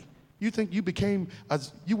anatomy. You think you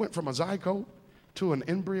went from a zygote to an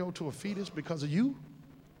embryo to a fetus because of you?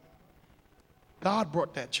 God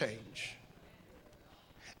brought that change.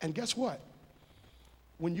 And guess what?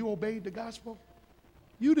 When you obeyed the gospel,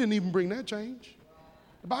 you didn't even bring that change.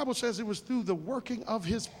 The Bible says it was through the working of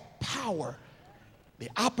his power, the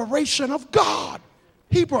operation of God.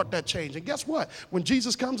 He brought that change. And guess what? When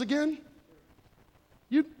Jesus comes again,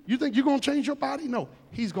 you think you're going to change your body? No,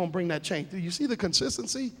 he's going to bring that change. Do you see the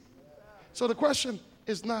consistency? So the question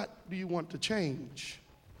is not, do you want to change?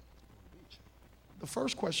 The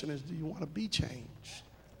first question is, do you want to be changed?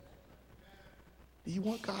 Do you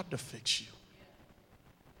want God to fix you?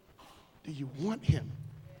 Do you want him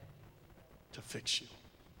to fix you?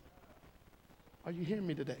 Are you hearing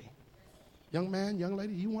me today? Young man, young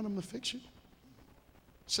lady, you want him to fix you?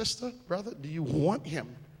 Sister, brother, do you want him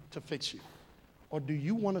to fix you? Or do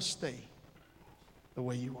you want to stay the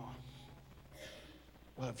way you are?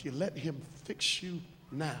 Well, if you let him fix you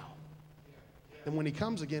now, then when he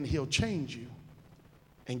comes again, he'll change you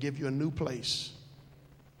and give you a new place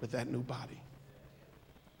with that new body.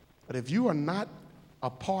 But if you are not a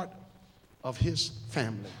part of his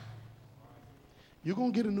family, you're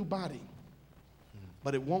going to get a new body,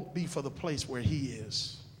 but it won't be for the place where he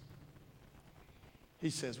is.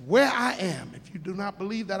 He says, where I am, if you do not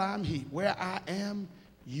believe that I am he, where I am,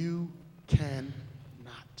 you cannot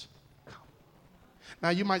come. Now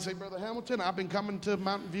you might say, Brother Hamilton, I've been coming to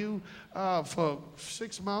Mountain View for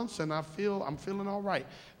 6 months and I'm feeling all right.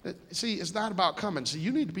 See, it's not about coming. See,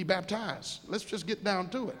 you need to be baptized. Let's just get down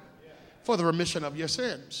to it. For the remission of your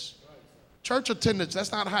sins. Church attendance,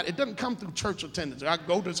 that's not how, it doesn't come through church attendance. I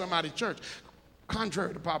go to somebody's church.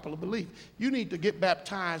 Contrary to popular belief, you need to get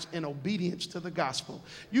baptized in obedience to the gospel.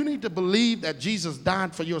 You need to believe that Jesus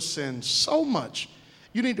died for your sins so much.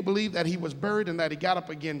 You need to believe that he was buried and that he got up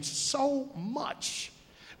again so much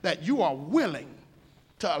that you are willing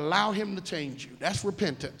to allow him to change you. That's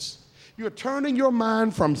repentance. You're turning your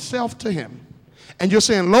mind from self to him. And you're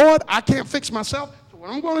saying, Lord, I can't fix myself. So what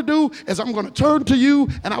I'm going to do is I'm going to turn to you,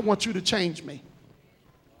 and I want you to change me.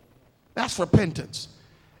 That's repentance.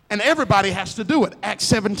 And everybody has to do it.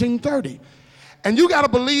 Acts 17:30. And you got to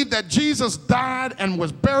believe that Jesus died and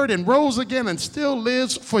was buried and rose again and still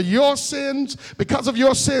lives for your sins. Because of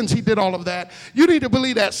your sins, he did all of that. You need to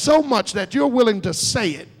believe that so much that you're willing to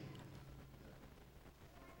say it.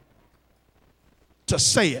 To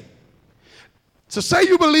say it. To say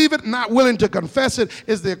you believe it, not willing to confess it,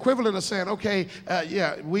 is the equivalent of saying, okay,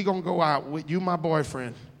 yeah, we're going to go out with you, my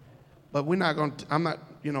boyfriend, but we're not going to, I'm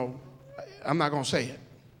not going to say it.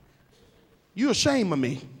 You're ashamed of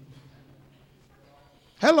me.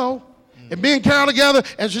 Hello. And me and Carol together,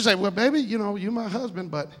 and she say, well, baby, you're my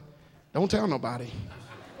husband, but don't tell nobody.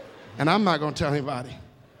 And I'm not going to tell anybody.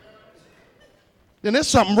 Then there's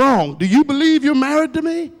something wrong. Do you believe you're married to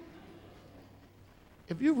me?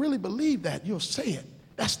 If you really believe that, you'll say it.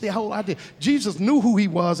 That's the whole idea. Jesus knew who he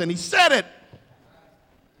was, and he said it.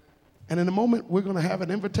 And in a moment, we're going to have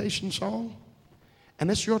an invitation song.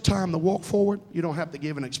 And it's your time to walk forward. You don't have to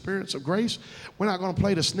give an experience of grace. We're not going to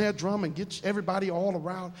play the snare drum and get everybody all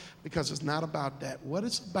around, because it's not about that. What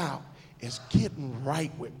it's about is getting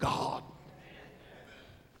right with God.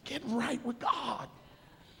 Getting right with God.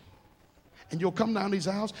 And you'll come down these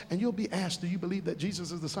aisles and you'll be asked, do you believe that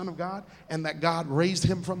Jesus is the Son of God and that God raised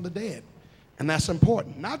him from the dead? And that's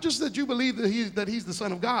important. Not just that you believe that he's the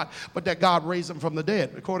Son of God, but that God raised him from the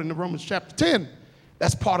dead. According to Romans chapter 10,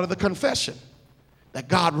 that's part of the confession, that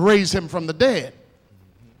God raised him from the dead.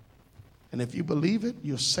 And if you believe it,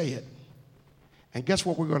 you'll say it. And guess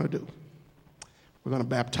what we're going to do? We're going to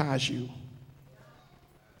baptize you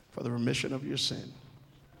for the remission of your sin.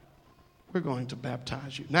 We're going to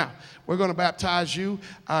baptize you. Now, we're going to baptize you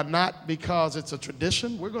not because it's a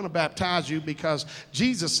tradition. We're going to baptize you because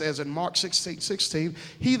Jesus says in Mark 16:16,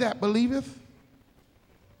 he that believeth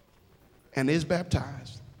and is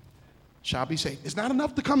baptized shall be saved. It's not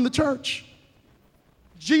enough to come to church.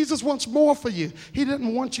 Jesus wants more for you. He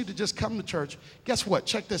didn't want you to just come to church. Guess what?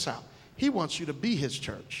 Check this out. He wants you to be his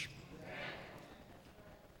church.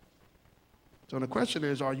 So the question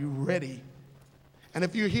is, are you ready? And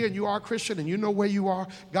if you're here and you are a Christian and you know where you are,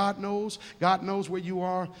 God knows where you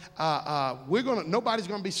are. Nobody's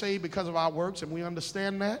going to be saved because of our works, and we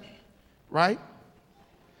understand that, right?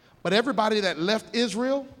 But everybody that left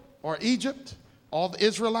Israel or Egypt, all the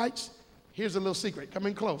Israelites, here's a little secret. Come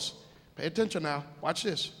in close. Pay attention now. Watch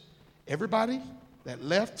this. Everybody that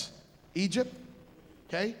left Egypt,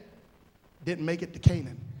 okay, didn't make it to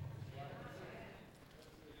Canaan.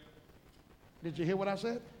 Did you hear what I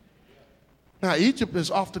said? Now, Egypt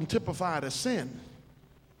is often typified as sin.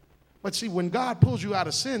 But see, when God pulls you out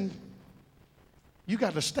of sin, you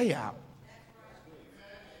got to stay out.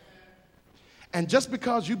 And just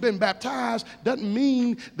because you've been baptized doesn't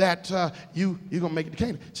mean that you're going to make it to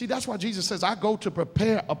Canaan. See, that's why Jesus says, I go to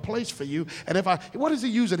prepare a place for you. And what is he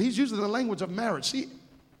using? He's using the language of marriage. See,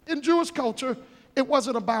 in Jewish culture, it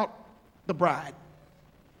wasn't about the bride.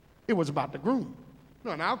 It was about the groom.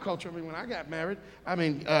 No, in our culture, when I got married,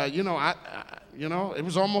 it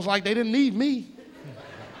was almost like they didn't need me.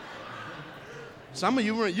 Some of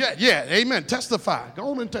you were, yeah, amen, testify. Go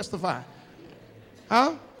on and testify.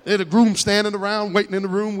 Huh? They're the groom standing around, waiting in the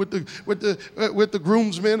room with the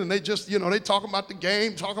groomsmen, and they just, they talking about the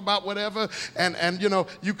game, talk about whatever, and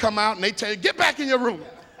you come out and they tell you, get back in your room.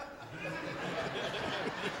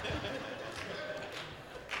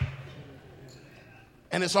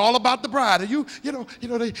 And it's all about the bride. And they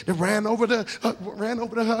ran over to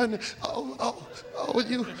her and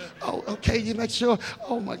okay, you make sure.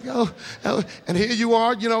 Oh my God. And here you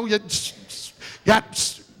are, you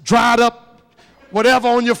got dried up whatever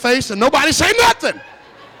on your face, and nobody say nothing.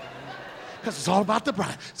 Because it's all about the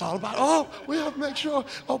bride. It's all about, we have to make sure,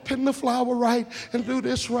 pin the flower right and do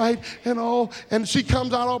this right and all. And she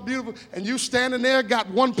comes out all beautiful, and you standing there, got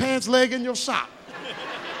one pants leg in your sock.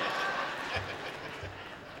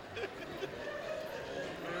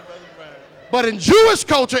 But in Jewish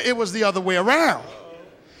culture, it was the other way around.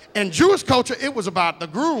 In Jewish culture, it was about the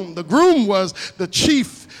groom. The groom was the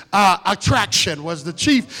chief attraction, was the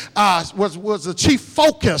chief was the chief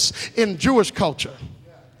focus in Jewish culture.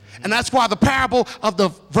 And that's why the parable of the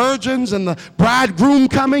virgins and the bridegroom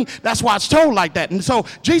coming, that's why it's told like that. And so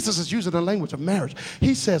Jesus is using the language of marriage.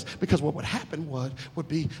 He says, because what would happen would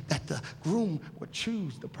be that the groom would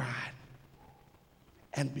choose the bride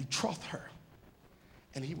and betroth her.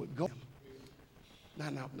 And he would go.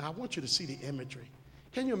 Now, I want you to see the imagery.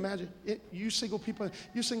 Can you imagine, you single people,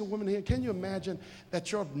 you single women here, can you imagine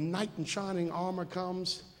that your knight in shining armor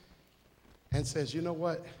comes and says, you know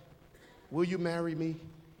what, will you marry me?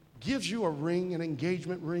 Gives you a ring, an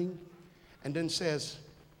engagement ring, and then says,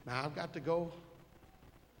 now I've got to go.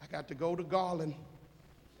 I got to go to Garland.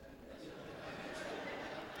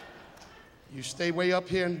 You stay way up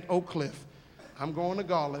here in Oak Cliff. I'm going to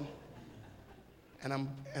Garland, and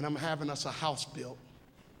I'm having us a house built.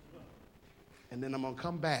 And then I'm going to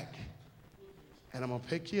come back, and I'm going to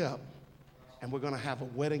pick you up, and we're going to have a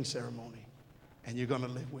wedding ceremony, and you're going to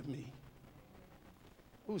live with me.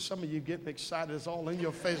 Ooh, some of you getting excited. It's all in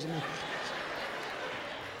your face.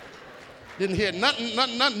 Didn't hear nothing,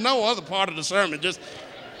 no other part of the sermon. Just.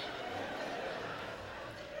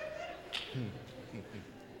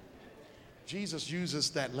 Jesus uses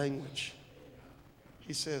that language.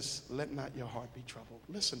 He says, let not your heart be troubled.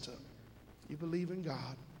 Listen to him. You believe in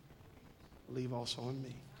God. Believe also in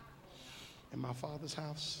me. In my Father's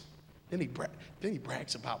house. Then he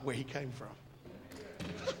brags about where he came from.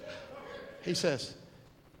 He says,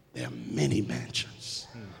 there are many mansions.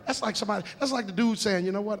 That's like the dude saying,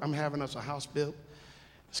 you know what? I'm having us a house built.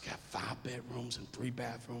 It's got 5 bedrooms and 3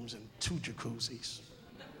 bathrooms and 2 jacuzzis.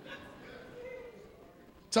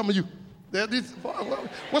 Some of you,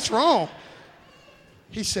 what's wrong?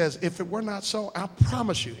 He says, if it were not so, I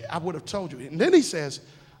promise you, I would have told you. And then he says,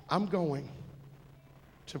 I'm going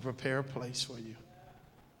to prepare a place for you.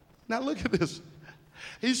 Now look at this.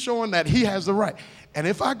 He's showing that he has the right. And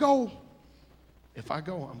if I go,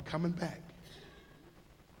 I'm coming back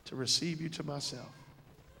to receive you to myself.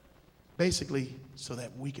 Basically, so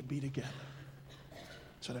that we could be together.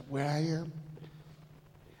 So that where I am,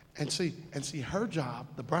 and see her job,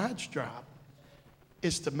 the bride's job,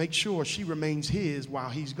 is to make sure she remains his while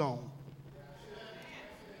he's gone.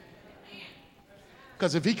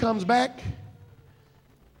 Because if he comes back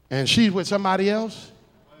and she's with somebody else,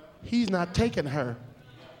 he's not taking her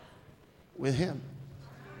with him.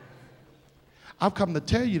 I've come to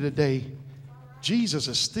tell you today, Jesus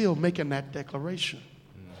is still making that declaration.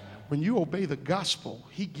 When you obey the gospel,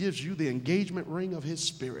 he gives you the engagement ring of his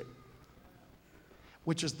Spirit,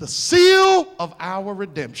 which is the seal of our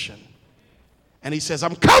redemption. And he says,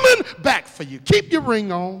 I'm coming back for you. Keep your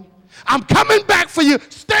ring on. I'm coming back for you.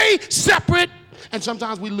 Stay separate. And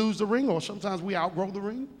sometimes we lose the ring, or sometimes we outgrow the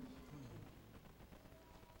ring.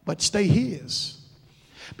 But stay his.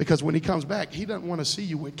 Because when he comes back, he doesn't want to see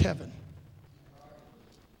you with Kevin.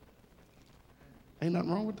 Ain't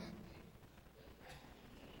nothing wrong with that.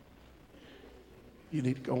 You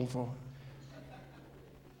need to go on forward.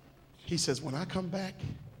 He says, when I come back,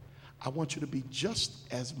 I want you to be just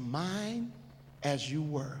as mine as you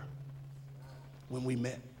were when we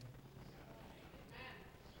met.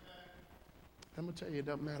 I'm going to tell you, it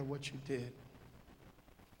doesn't matter what you did.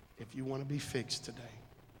 If you want to be fixed today,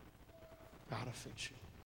 God will fix you.